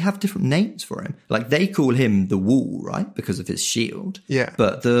thought, but they have different names for him. Like, they call him the Wall, right? Because of his shield. Yeah.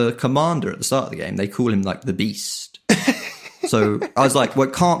 But the commander at the start of the game, they call him like the Beast. So I was like, well,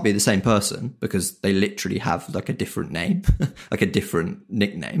 it can't be the same person because they literally have like a different name, like a different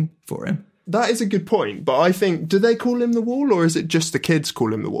nickname for him. That is a good point. But I think, do they call him the Wall or is it just the kids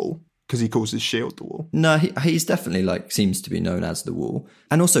call him the Wall? because he calls his shield the Wall. No, he's definitely like seems to be known as the Wall.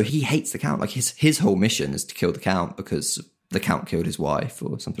 And also he hates the Count. Like his whole mission is to kill the Count because the Count killed his wife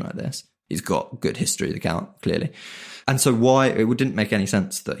or something like this. He's got good history, the Count, clearly. And so why it didn't make any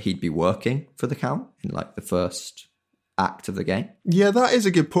sense that he'd be working for the Count in like the first act of the game. Yeah, that is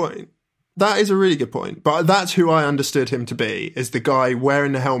a good point. That is a really good point. But that's who I understood him to be, is the guy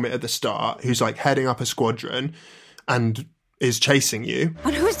wearing the helmet at the start who's like heading up a squadron and is chasing you.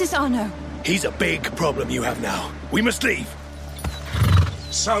 And who is this Arno? He's a big problem you have now. We must leave.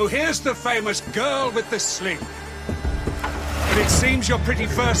 So here's the famous girl with the sling. But it seems you're pretty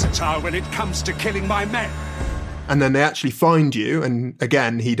versatile when it comes to killing my men. And then they actually find you, and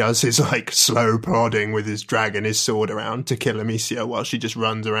again, he does his like slow plodding with his dragging his sword around to kill Amicia while she just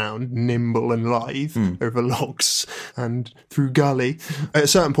runs around nimble and lithe over logs and through gully. At a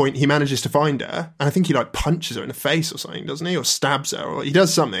certain point, he manages to find her, and I think he like punches her in the face or something, doesn't he? Or stabs her, or he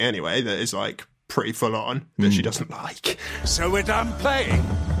does something anyway that is like pretty full on that she doesn't like. So we're done playing.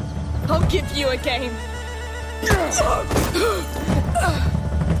 I'll give you a game.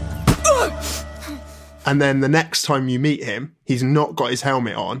 And then the next time you meet him, he's not got his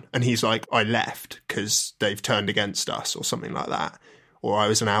helmet on, and he's like, I left because they've turned against us or something like that. Or I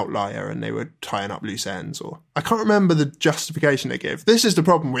was an outlier and they were tying up loose ends. Or I can't remember the justification they give. This is the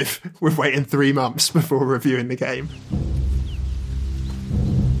problem with waiting 3 months before reviewing the game.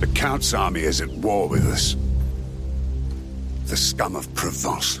 The Count's army is at war with us. The scum of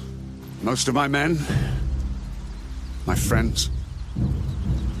Provence. Most of my men, my friends,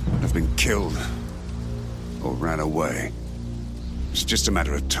 have been killed or ran away. It's just a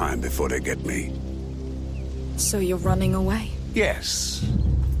matter of time before they get me. So you're running away? Yes.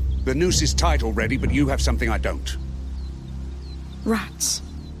 The noose is tight already, but you have something I don't. Rats.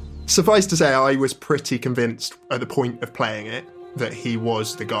 Suffice to say, I was pretty convinced at the point of playing it that he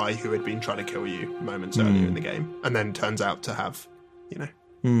was the guy who had been trying to kill you moments earlier in the game, and then turns out to have,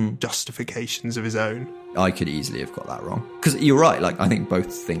 justifications of his own. I could easily have got that wrong. Because you're right, like, I think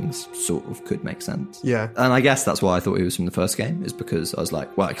both things sort of could make sense. Yeah. And I guess that's why I thought he was from the first game, is because I was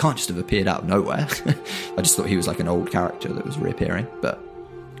like, well, it can't just have appeared out of nowhere. I just thought he was like an old character that was reappearing, but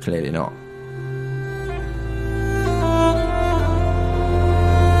clearly not.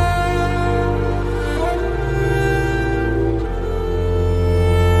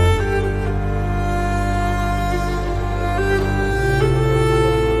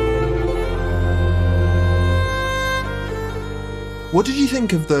 What did you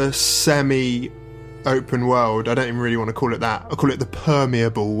think of the semi-open world? I don't even really want to call it that. I call it the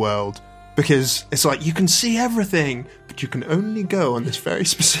permeable world. Because it's like, you can see everything, but you can only go on this very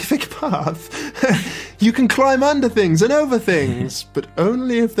specific path. You can climb under things and over things, but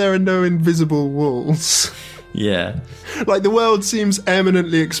only if there are no invisible walls. Yeah. Like, the world seems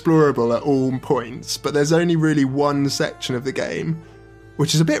eminently explorable at all points, but there's only really one section of the game,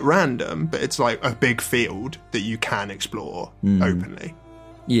 which is a bit random, but it's like a big field that you can explore openly.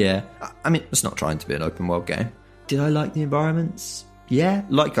 Yeah. I mean, it's not trying to be an open world game. Did I like the environments? Yeah.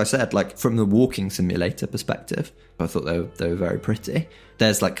 Like I said, like from the walking simulator perspective, I thought they were very pretty.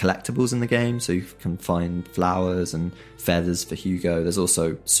 There's like collectibles in the game, so you can find flowers and feathers for Hugo. There's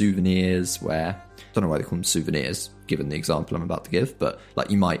also souvenirs where, I don't know why they call them souvenirs, given the example I'm about to give, but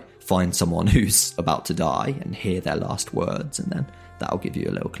like you might find someone who's about to die and hear their last words, and then that'll give you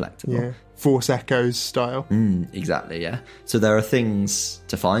a little collectible. Yeah, Force Echoes style. Exactly, yeah. So there are things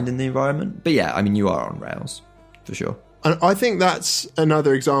to find in the environment. But yeah, I mean, you are on rails, for sure. And I think that's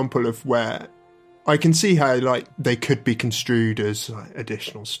another example of where I can see how like they could be construed as like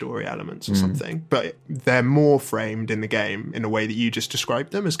additional story elements or something, but they're more framed in the game in a way that you just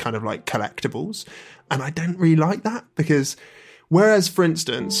described them, as kind of like collectibles. And I don't really like that, because whereas, for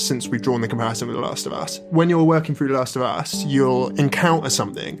instance, since we've drawn the comparison with The Last of Us, when you're working through The Last of Us, you'll encounter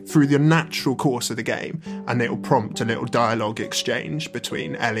something through the natural course of the game, and it'll prompt a little dialogue exchange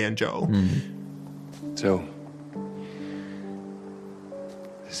between Ellie and Joel. So,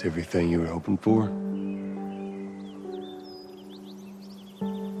 is this everything you were hoping for?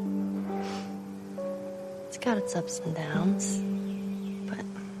 It's got its ups and downs, but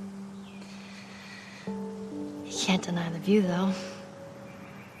you can't deny the view, though.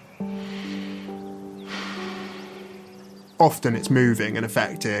 Often it's moving and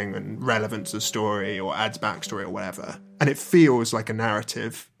affecting and relevant to the story or adds backstory or whatever. And it feels like a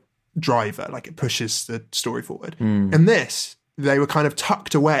narrative driver, like it pushes the story forward. And this, they were kind of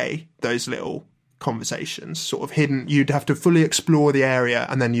tucked away, those little conversations, sort of hidden. You'd have to fully explore the area,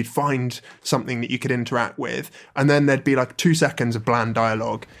 and then you'd find something that you could interact with. And then there'd be like 2 seconds of bland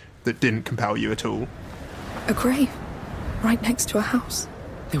dialogue that didn't compel you at all. A grave, right next to a house.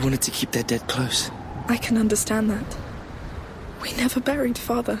 They wanted to keep their dead close. I can understand that. We never buried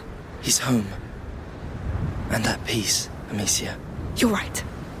Father. He's home. And at peace, Amicia. You're right.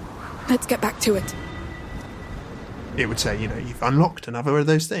 Let's get back to it. It would say, you've unlocked another of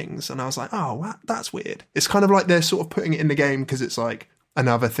those things. And I was like, oh, that's weird. It's kind of like they're sort of putting it in the game because it's like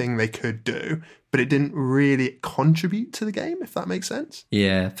another thing they could do, but it didn't really contribute to the game, if that makes sense.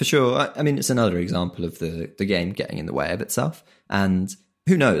 Yeah, for sure. I mean, it's another example of the game getting in the way of itself. And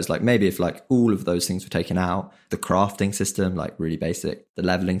who knows, like maybe if like all of those things were taken out, the crafting system, like really basic, the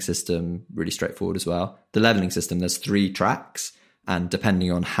leveling system, really straightforward as well. The leveling system, there's 3 tracks, and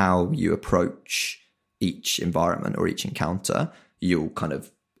depending on how you approach each environment or each encounter, you'll kind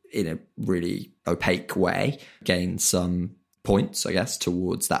of, in a really opaque way, gain some points, I guess,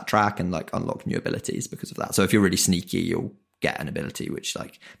 towards that track and like unlock new abilities because of that. So if you're really sneaky, you'll get an ability which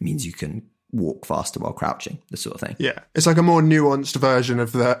like means you can walk faster while crouching, this sort of thing. Yeah, it's like a more nuanced version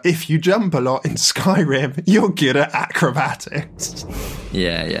of the if you jump a lot in Skyrim, you're good at acrobatics.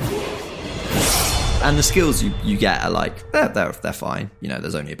 Yeah. And the skills you get are like, they're fine.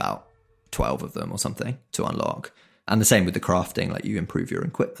 There's only about 12 of them or something to unlock. And the same with the crafting, like you improve your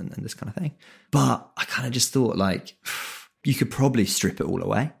equipment and this kind of thing. But I kind of just thought like you could probably strip it all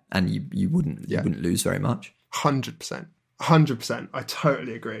away and you wouldn't lose very much. 100%. I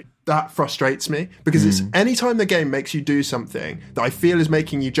totally agree. That frustrates me because it's anytime the game makes you do something that I feel is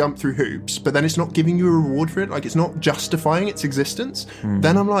making you jump through hoops, but then it's not giving you a reward for it, like it's not justifying its existence,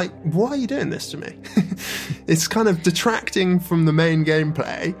 then I'm like, why are you doing this to me? It's kind of detracting from the main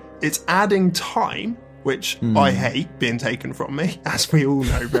gameplay. It's adding time, which I hate being taken from me, as we all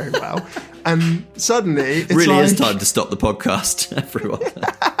know very well. And suddenly it's really like, is time to stop the podcast, everyone.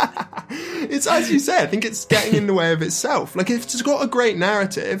 It's, as you say, I think it's getting in the way of itself. Like, if it's got a great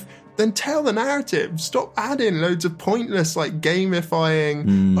narrative, then tell the narrative. Stop adding loads of pointless, like,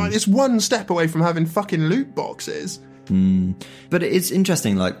 gamifying. Like, it's one step away from having fucking loot boxes. But it's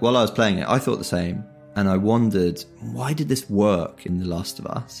interesting, like, while I was playing it, I thought the same. And I wondered, why did this work in The Last of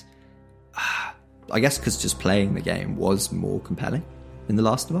Us? I guess because just playing the game was more compelling in The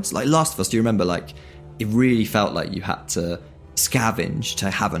Last of Us. Like, Last of Us, do you remember, like, it really felt like you had to scavenge to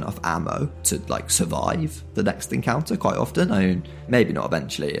have enough ammo to like survive the next encounter quite often. I mean, maybe not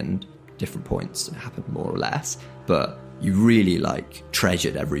eventually, and different points it happened more or less, but you really like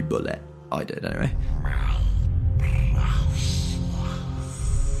treasured every bullet. I did anyway.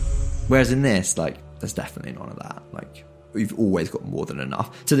 Whereas in this, like, there's definitely none of that. Like, we've always got more than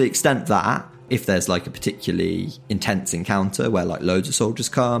enough, to the extent that if there's like a particularly intense encounter where like loads of soldiers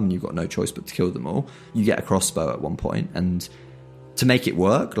come and you've got no choice but to kill them all, you get a crossbow at one point, and to make it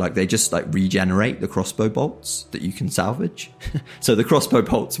work, like, they just like regenerate the crossbow bolts that you can salvage. So the crossbow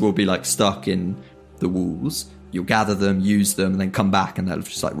bolts will be like stuck in the walls. You'll gather them, use them, and then come back and they'll have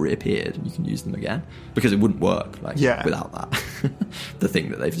just like reappeared and you can use them again, because it wouldn't work like without that. The thing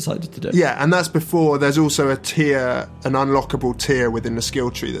that they've decided to do. Yeah, and that's before there's also a tier, an unlockable tier within the skill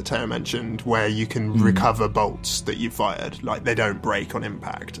tree that Tara mentioned, where you can recover bolts that you fired. Like, they don't break on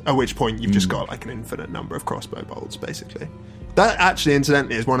impact, at which point you've just got like an infinite number of crossbow bolts, basically. That actually,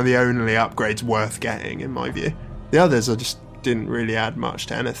 incidentally, is one of the only upgrades worth getting, in my view. The others are just didn't really add much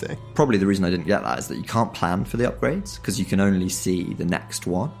to anything. Probably the reason I didn't get that is that you can't plan for the upgrades, because you can only see the next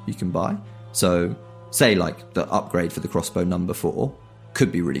one you can buy. So say like the upgrade for the crossbow number 4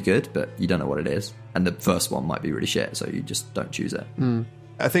 could be really good, but you don't know what it is, and the first one might be really shit, so you just don't choose it.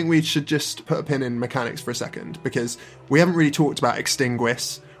 I think we should just put a pin in mechanics for a second, because we haven't really talked about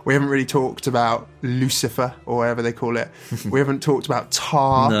Extinguis. We haven't really talked about Lucifer, or whatever they call it. We haven't talked about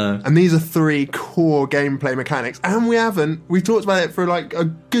Tar. No. And these are 3 core gameplay mechanics. And we talked about it for like a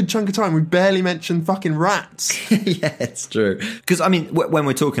good chunk of time. We barely mentioned fucking rats. Yeah, it's true. Because, I mean, when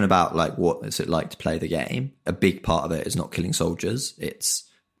we're talking about like what is it like to play the game, a big part of it is not killing soldiers. It's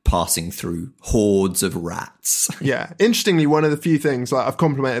passing through hordes of rats. Yeah. Interestingly, one of the few things, like, I've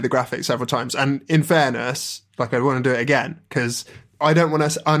complimented the graphics several times. And in fairness, like, I want to do it again, because I don't want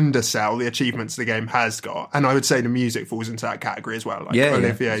to undersell the achievements the game has got. And I would say the music falls into that category as well. Like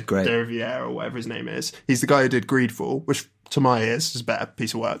Olivier de Riviere, or whatever his name is. He's the guy who did Greedfall, which to my ears is a better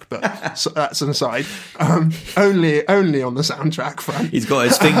piece of work, but so that's an aside. Only on the soundtrack front. He's got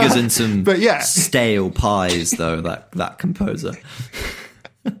his fingers in some but yeah. stale pies, though, that composer.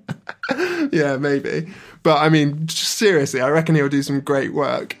 Yeah, maybe. But I mean, seriously, I reckon he'll do some great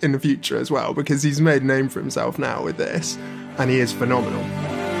work in the future as well, because he's made a name for himself now with this, and he is phenomenal.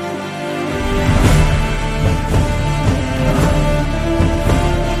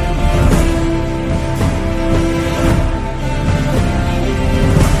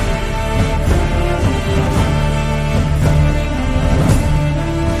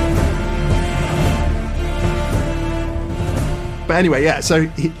 But anyway, yeah, so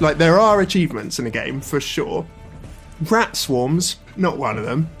there are achievements in the game for sure. Rat swarms, not one of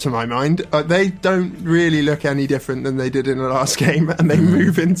them, to my mind. They don't really look any different than they did in the last game, and they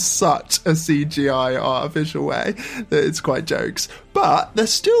move in such a CGI artificial way that it's quite jokes. But they're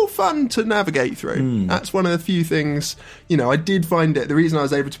still fun to navigate through. That's one of the few things, I did find it. The reason I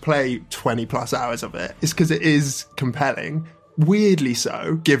was able to play 20 plus hours of it is because it is compelling. Weirdly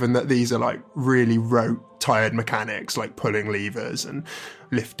so, given that these are like really rote, tired mechanics, like pulling levers and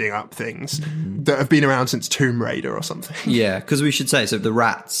lifting up things that have been around since Tomb Raider or something. Yeah, because we should say, so the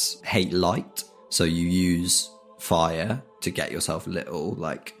rats hate light, so you use fire to get yourself little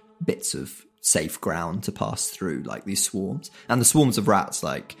like bits of safe ground to pass through, like these swarms. And the swarms of rats,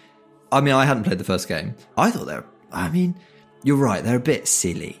 I hadn't played the first game. I thought you're right, they're a bit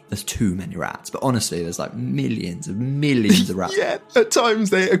silly. There's too many rats. But honestly, there's like millions of rats. Yeah, at times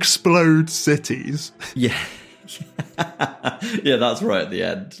they explode cities. Yeah. Yeah, that's right at the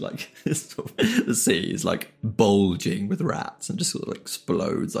end. Like, the city is like bulging with rats and just sort of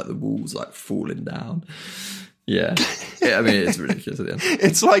explodes, like the walls like falling down. Yeah. It's ridiculous at the end.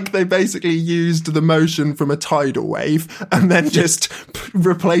 It's like they basically used the motion from a tidal wave and then just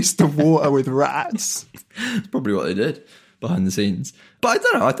replaced the water with rats. That's probably what they did behind the scenes. But I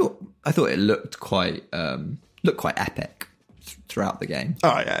don't know, I thought it looked quite epic throughout the game.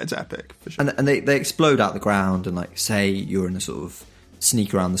 Oh yeah, it's epic for sure. And they explode out the ground, and like say you're in a sort of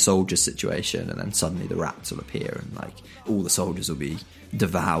sneak around the soldiers situation, and then suddenly the rats will appear and like all the soldiers will be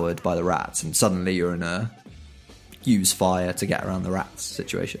devoured by the rats, and suddenly you're in a use fire to get around the rats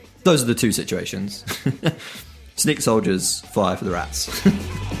situation. Those are the two situations. Sneak soldiers, fire for the rats. I'm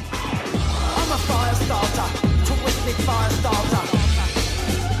a fire starter, twisted fire starter.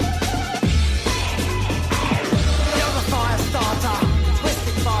 You're a fire starter,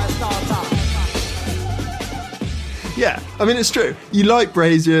 twisted fire starter. Yeah, it's true. You like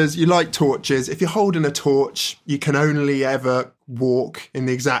braziers, you like torches. If you're holding a torch, you can only ever walk in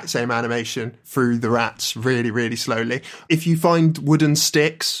the exact same animation through the rats really, really slowly. If you find wooden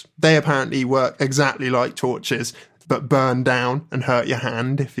sticks, they apparently work exactly like torches, but burn down and hurt your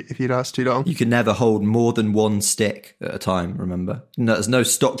hand if you last too long. You can never hold more than one stick at a time, remember? No, there's no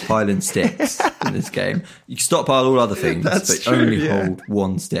stockpiling sticks in this game. You can stockpile all other things, but only hold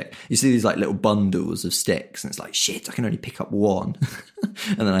one stick. You see these like little bundles of sticks, and it's like, shit, I can only pick up one.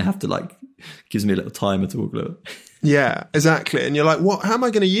 And then I have to gives me a little timer to walk over. Yeah, exactly. And you're like, what? How am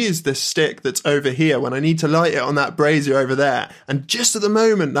I going to use this stick that's over here when I need to light it on that brazier over there? And just at the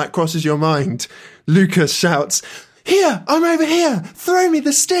moment that crosses your mind, Lucas shouts, "Here, I'm over here. Throw me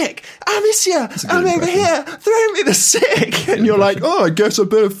the stick. Amicia, I'm over here. Throw me the stick." And you're like, oh, I guess I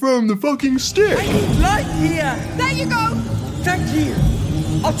better throw him the fucking stick. I need light here. There you go. Thank you.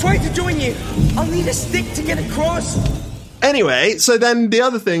 I'll try to join you. I'll need a stick to get across. Anyway, so then the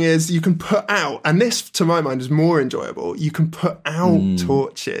other thing is you can put out, and this to my mind is more enjoyable, you can put out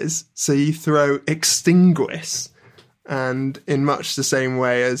torches. So you throw extinguish. And in much the same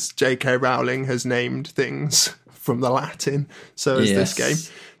way as J.K. Rowling has named things from the Latin, so is this game.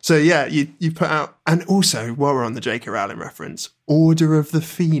 So yeah, you put out, and also while we're on the J.K. Rowling reference, Order of the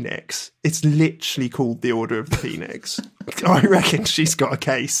Phoenix. It's literally called the Order of the Phoenix. I reckon she's got a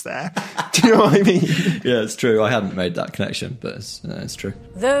case there. Do you know what I mean? Yeah, it's true. I hadn't made that connection, but it's true.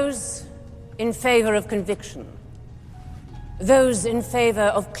 Those in favour of conviction. Those in favour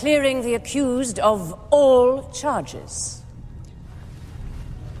of clearing the accused of all charges.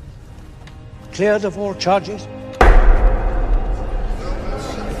 Cleared of all charges?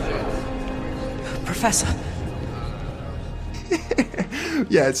 Professor.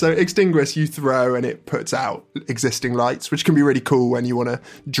 Yeah, so extinguish you throw and it puts out existing lights, which can be really cool when you want to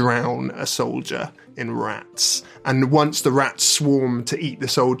drown a soldier in rats. And once the rats swarm to eat the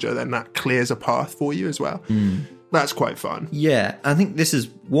soldier, then that clears a path for you as well. That's quite fun. Yeah, I think this is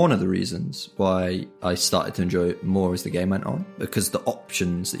one of the reasons why I started to enjoy it more as the game went on, because the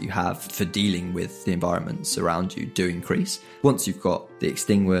options that you have for dealing with the environments around you do increase. Once you've got the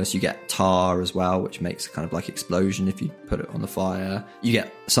extinguish, you get tar as well, which makes a kind of like explosion if you put it on the fire. You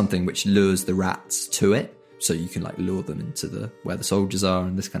get something which lures the rats to it, so you can like lure them into where the soldiers are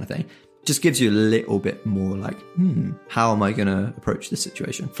and this kind of thing. Just gives you a little bit more like, how am I going to approach this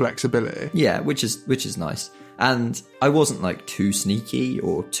situation? Flexibility. Yeah, which is nice. And I wasn't like too sneaky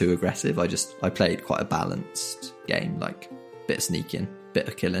or too aggressive. I played quite a balanced game, like bit of sneaking, bit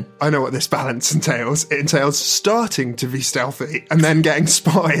of killing. I know what this balance entails. It entails starting to be stealthy and then getting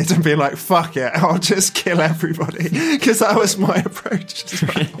spotted and being like, fuck it, I'll just kill everybody. Because that was my approach as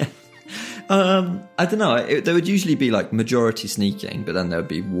well. I don't know. There would usually be like majority sneaking, but then there would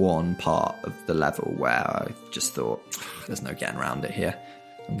be one part of the level where I just thought, there's no getting around it here.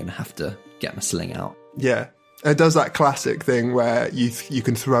 I'm going to have to get my sling out. Yeah. It does that classic thing where you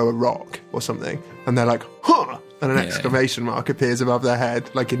can throw a rock or something, and they're like, huh! And an exclamation mark appears above their head,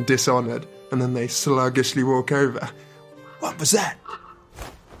 like in Dishonored, and then they sluggishly walk over. What was that?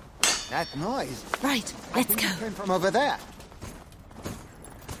 That noise. Right, let's go. Came from over there.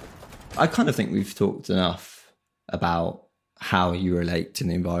 I kind of think we've talked enough about how you relate to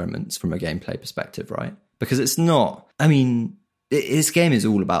the environments from a gameplay perspective, right? Because it's not, I mean, this game is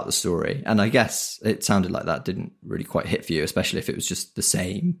all about the story. And I guess it sounded like that didn't really quite hit for you, especially if it was just the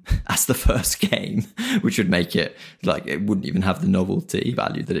same as the first game, which would make it like it wouldn't even have the novelty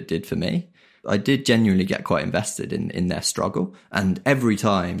value that it did for me. I did genuinely get quite invested in their struggle. And every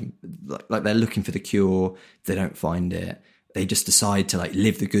time, like they're looking for the cure, they don't find it. They just decide to like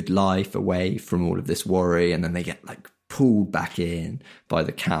live the good life away from all of this worry. And then they get like pulled back in by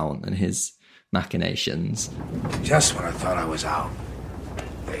the Count and his machinations. Just when I thought I was out,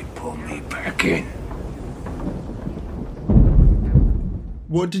 they pulled me back in.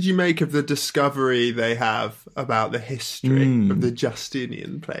 What did you make of the discovery they have about the history of the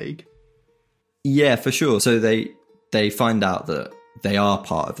Justinian plague? Yeah, for sure. So they find out that they are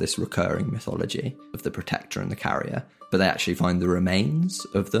part of this recurring mythology of the Protector and the Carrier, but they actually find the remains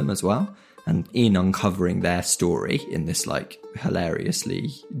of them as well. And in uncovering their story in this like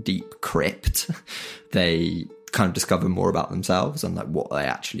hilariously deep crypt, they kind of discover more about themselves and like what they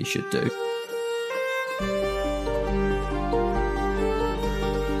actually should do.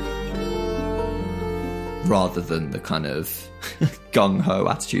 Rather than the kind of gung-ho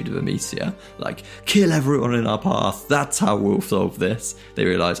attitude of Amicia, like, kill everyone in our path, that's how we'll solve this. They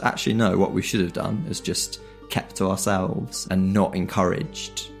realise, actually, no, what we should have done is just kept to ourselves and not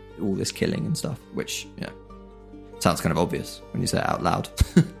encouraged all this killing and stuff, which, yeah, sounds kind of obvious when you say it out loud.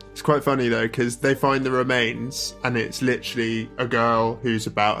 It's quite funny, though, because they find the remains, and it's literally a girl who's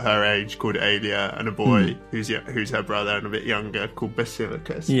about her age called Aelia, and a boy who's her brother and a bit younger called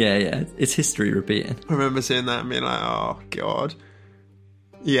Basilicus. Yeah, it's history repeating. I remember seeing that and being like, oh, God.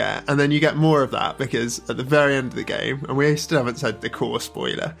 Yeah, and then you get more of that, because at the very end of the game, and we still haven't said the core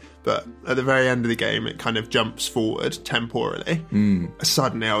spoiler, but at the very end of the game, it kind of jumps forward temporally.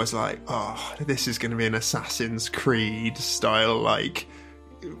 Suddenly I was like, oh, this is going to be an Assassin's Creed style, like,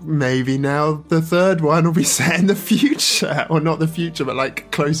 maybe now the third one will be set in the future, or not the future, but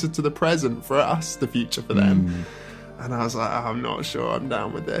like closer to the present for us, the future for them. And I was like, oh, I'm not sure I'm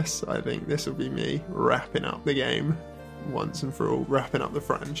down with this. I think this will be me wrapping up the game once and for all, wrapping up the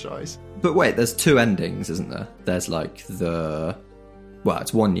franchise. But wait, there's two endings, isn't there? There's like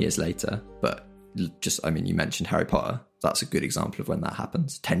it's 1 year later, but just, I mean, you mentioned Harry Potter. That's a good example of when that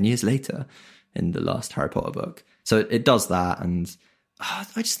happens. 10 years later in the last Harry Potter book. So it does that, and I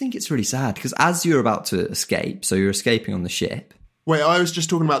just think it's really sad, because as you're about to escape, so you're escaping on the ship. Wait, I was just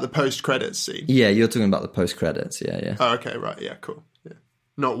talking about the post-credits scene. Yeah, you're talking about the post-credits, yeah. Oh, okay, right, yeah, cool. Yeah.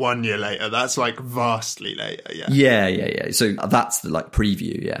 Not 1 year later, that's like vastly later, yeah. Yeah. So that's the like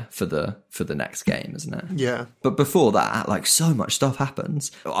preview, yeah, for the next game, isn't it? Yeah. But before that, like so much stuff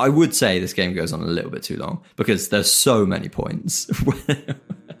happens. I would say this game goes on a little bit too long, because there's so many points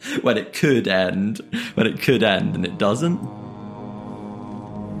when it could end and it doesn't.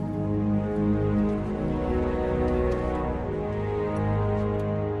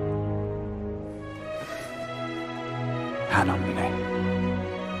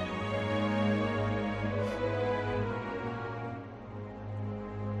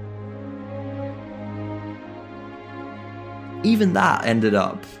 Even that ended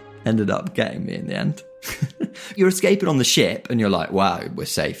up getting me in the end. You're escaping on the ship and you're like, wow, we're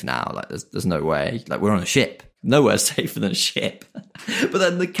safe now. Like there's no way. Like we're on a ship. Nowhere's safer than a ship. But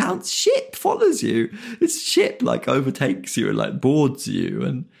then the Count's ship follows you. His ship like overtakes you and like boards you.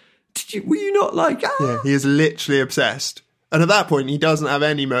 And were you not like, Yeah, he is literally obsessed. And at that point, he doesn't have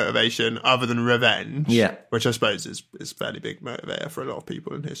any motivation other than revenge. Yeah. Which I suppose is a fairly big motivator for a lot of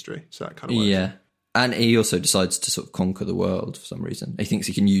people in history. So that kind of works. Yeah. And he also decides to sort of conquer the world for some reason. He thinks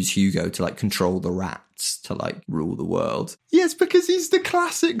he can use Hugo to like control the rats to like rule the world. Yes, because he's the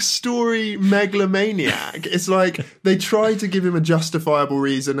classic story megalomaniac. It's like they try to give him a justifiable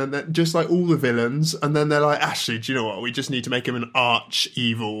reason, and then just like all the villains, and then they're like, actually, do you know what? We just need to make him an arch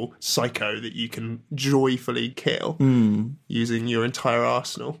evil psycho that you can joyfully kill using your entire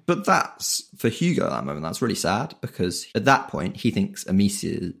arsenal. But that's, for Hugo at that moment, that's really sad, because at that point he thinks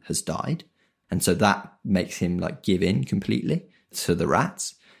Amicia has died. And so that makes him like give in completely to the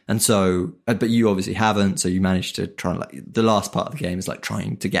rats. And so, but you obviously haven't, so you managed to try and like, the last part of the game is like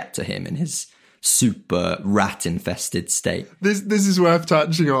trying to get to him in his super rat-infested state. This is worth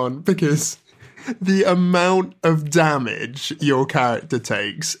touching on because the amount of damage your character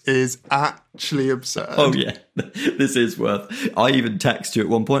takes is actually absurd. Oh yeah, this is worth. I even text you at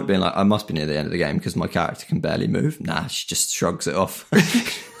one point being like, I must be near the end of the game because my character can barely move. Nah, she just shrugs it off.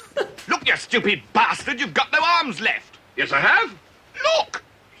 Look, you stupid bastard, you've got no arms left. Yes, I have. Look,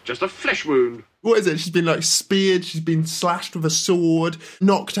 it's just a flesh wound. What is it? She's been like speared, she's been slashed with a sword,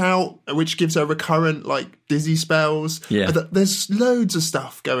 knocked out, which gives her recurrent like dizzy spells. Yeah. There's loads of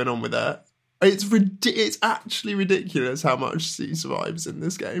stuff going on with her. It's actually ridiculous how much she survives in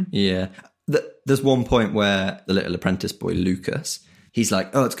this game. Yeah. There's one point where the little apprentice boy, Lucas, he's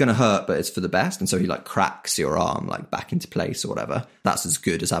like, oh, it's going to hurt, but it's for the best. And so he like cracks your arm like back into place or whatever. That's as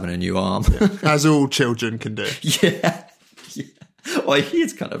good as having a new arm. Yeah. As all children can do. Yeah. Well,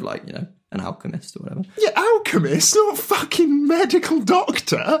 he's kind of like, an alchemist or whatever. Yeah, alchemist, not fucking medical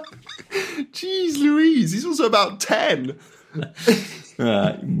doctor. Jeez Louise, he's also about 10.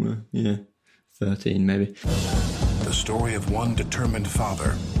 Yeah. 13 maybe. The story of one determined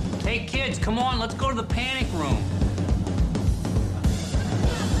father. Hey kids, come on, let's go to the panic room.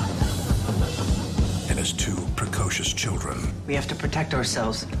 And his 2 precocious children. We have to protect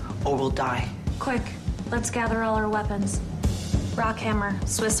ourselves, or we'll die. Quick, let's gather all our weapons. Rock hammer,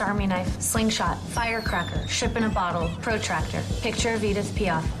 Swiss Army knife, slingshot, firecracker, ship in a bottle, protractor, picture of Edith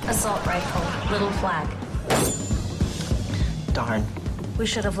Piaf, assault rifle, little flag. Darn. We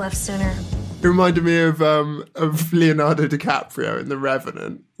should have left sooner. It reminded me of Leonardo DiCaprio in The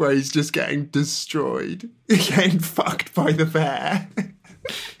Revenant, where he's just getting destroyed, getting fucked by the bear.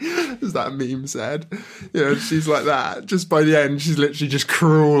 As that meme said. She's like that. Just by the end, she's literally just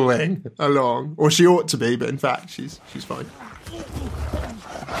crawling along. Or she ought to be, but in fact, she's fine.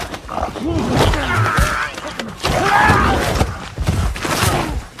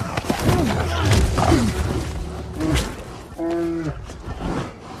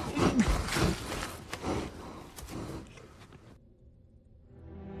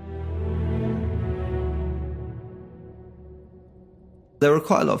 There are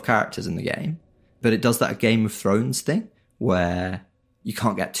quite a lot of characters in the game, but it does that Game of Thrones thing where you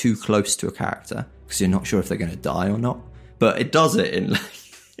can't get too close to a character because you're not sure if they're going to die or not. But it does it in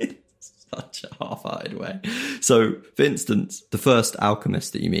like such a half-hearted way. So, for instance, the first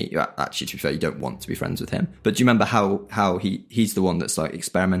alchemist that you meet, actually, to be fair, you don't want to be friends with him. But do you remember how he's the one that's like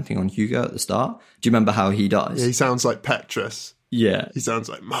experimenting on Hugo at the start? Do you remember how he dies? Yeah, he sounds like Petrus. Yeah. He sounds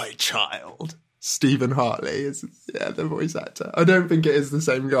like my child. Stephen Hartley is the voice actor. I don't think it is the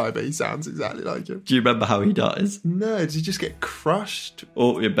same guy, but he sounds exactly like him. Do you remember how he dies? No, does he just get crushed?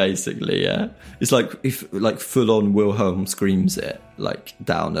 Or basically, yeah. It's like if like full-on Wilhelm screams it like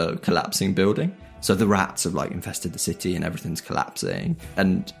down a collapsing building. So the rats have like infested the city and everything's collapsing.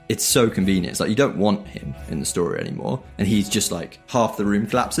 And it's so convenient. It's like you don't want him in the story anymore. And he's just like half the room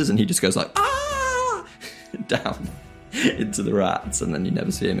collapses and he just goes like ah down into the rats, and then you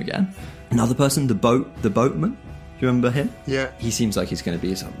never see him again. Another person, the boatman. Do you remember him? Yeah. He seems like he's going to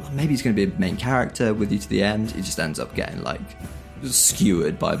be, maybe he's going to be a main character with you to the end. He just ends up getting like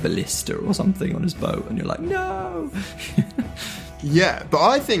skewered by a ballista or something on his boat, and you're like, no. Yeah, but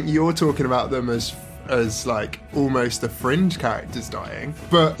I think you're talking about them as like almost the fringe characters dying.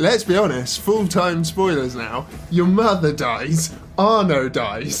 But let's be honest, full-time spoilers now. Your mother dies. Arno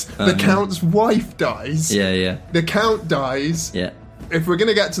dies. The Count's wife dies. Yeah. The Count dies. Yeah. If we're going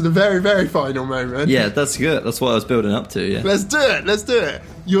to get to the very, very final moment... Yeah, that's good. That's what I was building up to, yeah. Let's do it.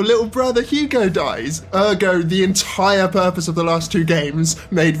 Your little brother Hugo dies. Ergo, the entire purpose of the last 2 games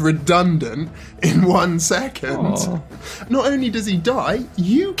made redundant in 1 second. Aww. Not only does he die,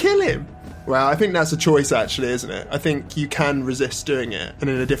 you kill him. Well, I think that's a choice, actually, isn't it? I think you can resist doing it, and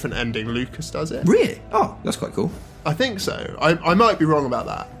in a different ending, Lucas does it. Really? Oh, that's quite cool. I think so. I might be wrong about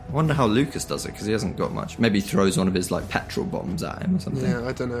that. I wonder how Lucas does it, because he hasn't got much. Maybe he throws one of his like petrol bombs at him or something. Yeah,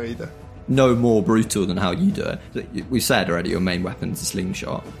 I don't know either. No more brutal than how you do it. We said already your main weapon's a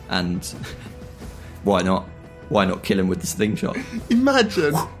slingshot, and why not? Why not kill him with the slingshot?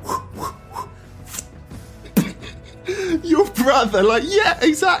 Imagine your brother, like, yeah,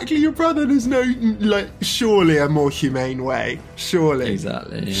 exactly. Your brother, there's no, like, surely a more humane way. Surely.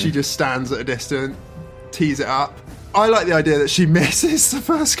 Exactly. Yeah. She just stands at a distance, tees it up. I like the idea that she misses the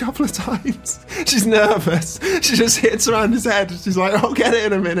first couple of times. She's nervous. She just hits around his head. She's like, I'll get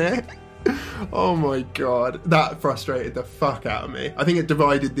it in a minute. Oh my God. That frustrated the fuck out of me. I think it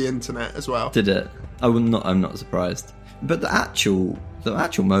divided the internet as well. Did it? I'm not surprised. But the actual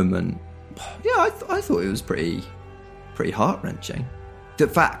moment, yeah, I thought it was pretty heart-wrenching. The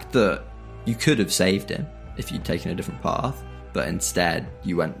fact that you could have saved him if you'd taken a different path, but instead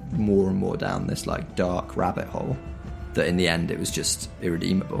you went more and more down this like dark rabbit hole, that in the end it was just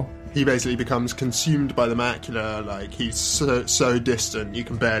irredeemable. He basically becomes consumed by the macula, like he's so distant you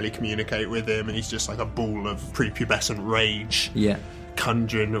can barely communicate with him, and he's just like a ball of prepubescent rage. Yeah.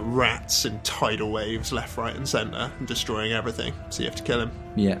 Conjuring rats in tidal waves left, right and centre and destroying everything. So you have to kill him.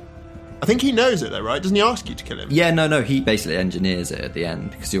 Yeah. I think he knows it though, right? Doesn't he ask you to kill him? Yeah, no, he basically engineers it at the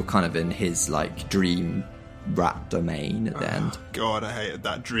end because you're kind of in his like dream rat domain at the end. God, I hated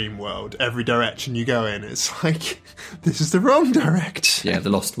that dream world. Every direction you go in, it's like, this is the wrong direction. Yeah,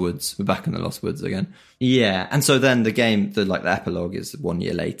 the Lost Woods. We're back in the Lost Woods again. Yeah, and so then the game, the epilogue is 1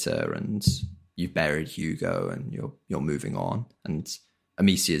 year later, and you've buried Hugo, and you're moving on. And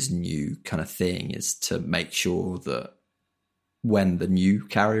Amicia's new kind of thing is to make sure that when the new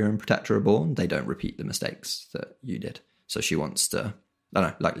carrier and protector are born, they don't repeat the mistakes that you did. So she wants to, I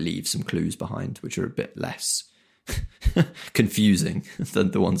don't know, like leave some clues behind, which are a bit less confusing than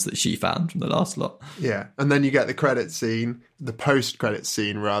the ones that she found from the last lot. Yeah, and then you get the credit scene, the post-credit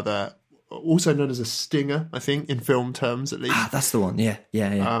scene rather, also known as a stinger, I think, in film terms at least. Ah, that's the one, yeah.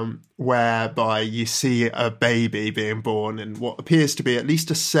 Whereby you see a baby being born in what appears to be at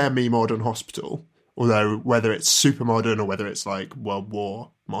least a semi-modern hospital, although whether it's super modern or whether it's like World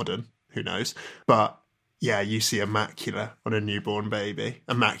War modern, who knows. But yeah, you see a macula on a newborn baby.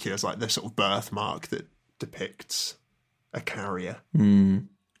 A macula is like the sort of birthmark that depicts a carrier.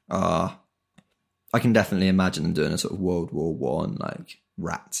 I can definitely imagine them doing a sort of World War One, like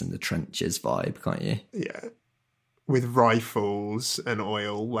rats in the trenches vibe, can't you? Yeah. With rifles and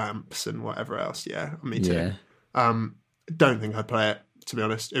oil lamps and whatever else. Yeah, me too. Yeah. Don't think I'd play it, to be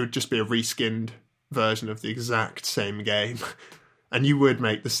honest. It would just be a reskinned version of the exact same game. And you would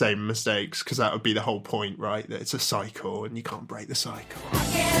make the same mistakes, because that would be the whole point, right? That it's a cycle and you can't break the cycle.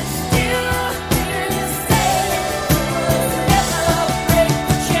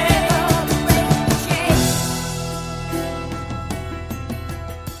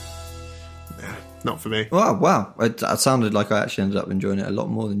 Not for me. Wow. It sounded like I actually ended up enjoying it a lot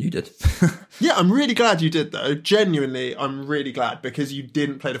more than you did. Yeah, I'm really glad you did, though. Genuinely, I'm really glad, because you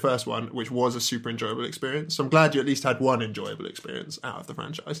didn't play the first one, which was a super enjoyable experience. So I'm glad you at least had one enjoyable experience out of the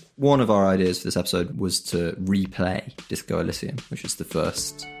franchise. One of our ideas for this episode was to replay Disco Elysium, which is the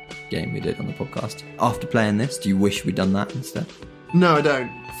first game we did on the podcast. After playing this, do you wish we'd done that instead? No, I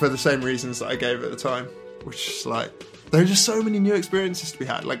don't. For the same reasons that I gave at the time, which is like, there are just so many new experiences to be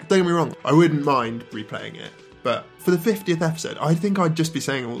had. Like, don't get me wrong, I wouldn't mind replaying it. But for the 50th episode, I think I'd just be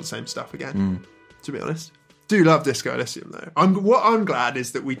saying all the same stuff again, to be honest. Do love Disco Elysium, though. What I'm glad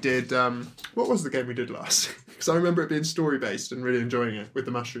is that we did... what was the game we did last? Because I remember it being story-based and really enjoying it with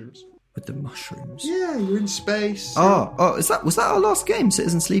the mushrooms. With the mushrooms? Yeah, you're in space. Oh, was that our last game,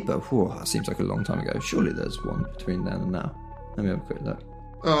 Citizen Sleeper? Whew, that seems like a long time ago. Surely there's one between then and now. Let me have a quick look.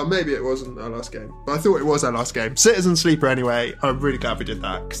 Oh, maybe it wasn't our last game. But I thought it was our last game. Citizen Sleeper, anyway. I'm really glad we did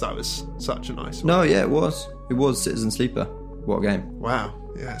that, because that was such a nice one. No, yeah, it was. It was Citizen Sleeper. What a game. Wow.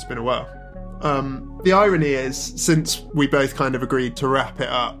 Yeah, it's been a while. The irony is, since we both kind of agreed to wrap it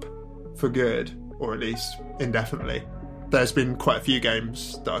up for good, or at least indefinitely, there's been quite a few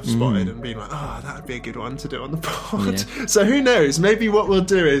games that I've spotted and been like, that would be a good one to do on the pod. Yeah. So who knows? Maybe what we'll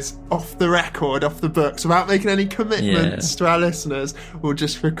do is, off the record, off the books, without making any commitments to our listeners, we'll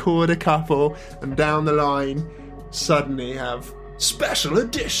just record a couple, and down the line, suddenly have special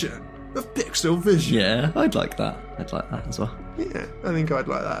edition of Pixel Vision. Yeah, I'd like that. I'd like that as well. Yeah, I think I'd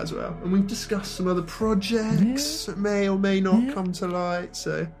like that as well. And we've discussed some other projects that may or may not come to light,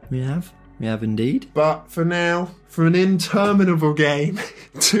 so... We have indeed. But for now, from an interminable game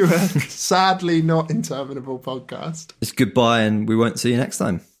to a sadly not interminable podcast. It's goodbye, and we won't see you next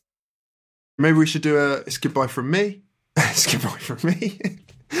time. Maybe we should do it's goodbye from me. It's goodbye from me.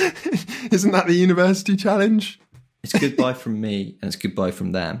 Isn't that the university challenge? It's goodbye from me, and it's goodbye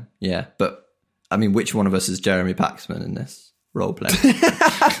from them. Yeah, but, I mean, which one of us is Jeremy Paxman in this role play?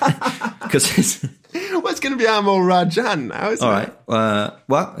 Because it's... Well, it's going to be Amol Rajan now, isn't All it? right.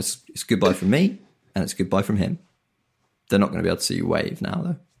 Well, it's goodbye from me, and it's goodbye from him. They're not going to be able to see you wave now,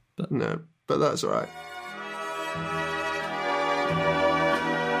 though. But. No, but that's all right.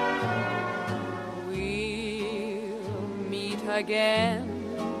 We'll meet again.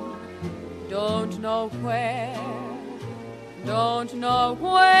 Don't know where, don't know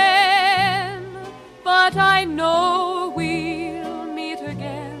when, but I know we'll meet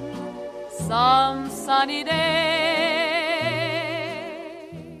again some sunny day.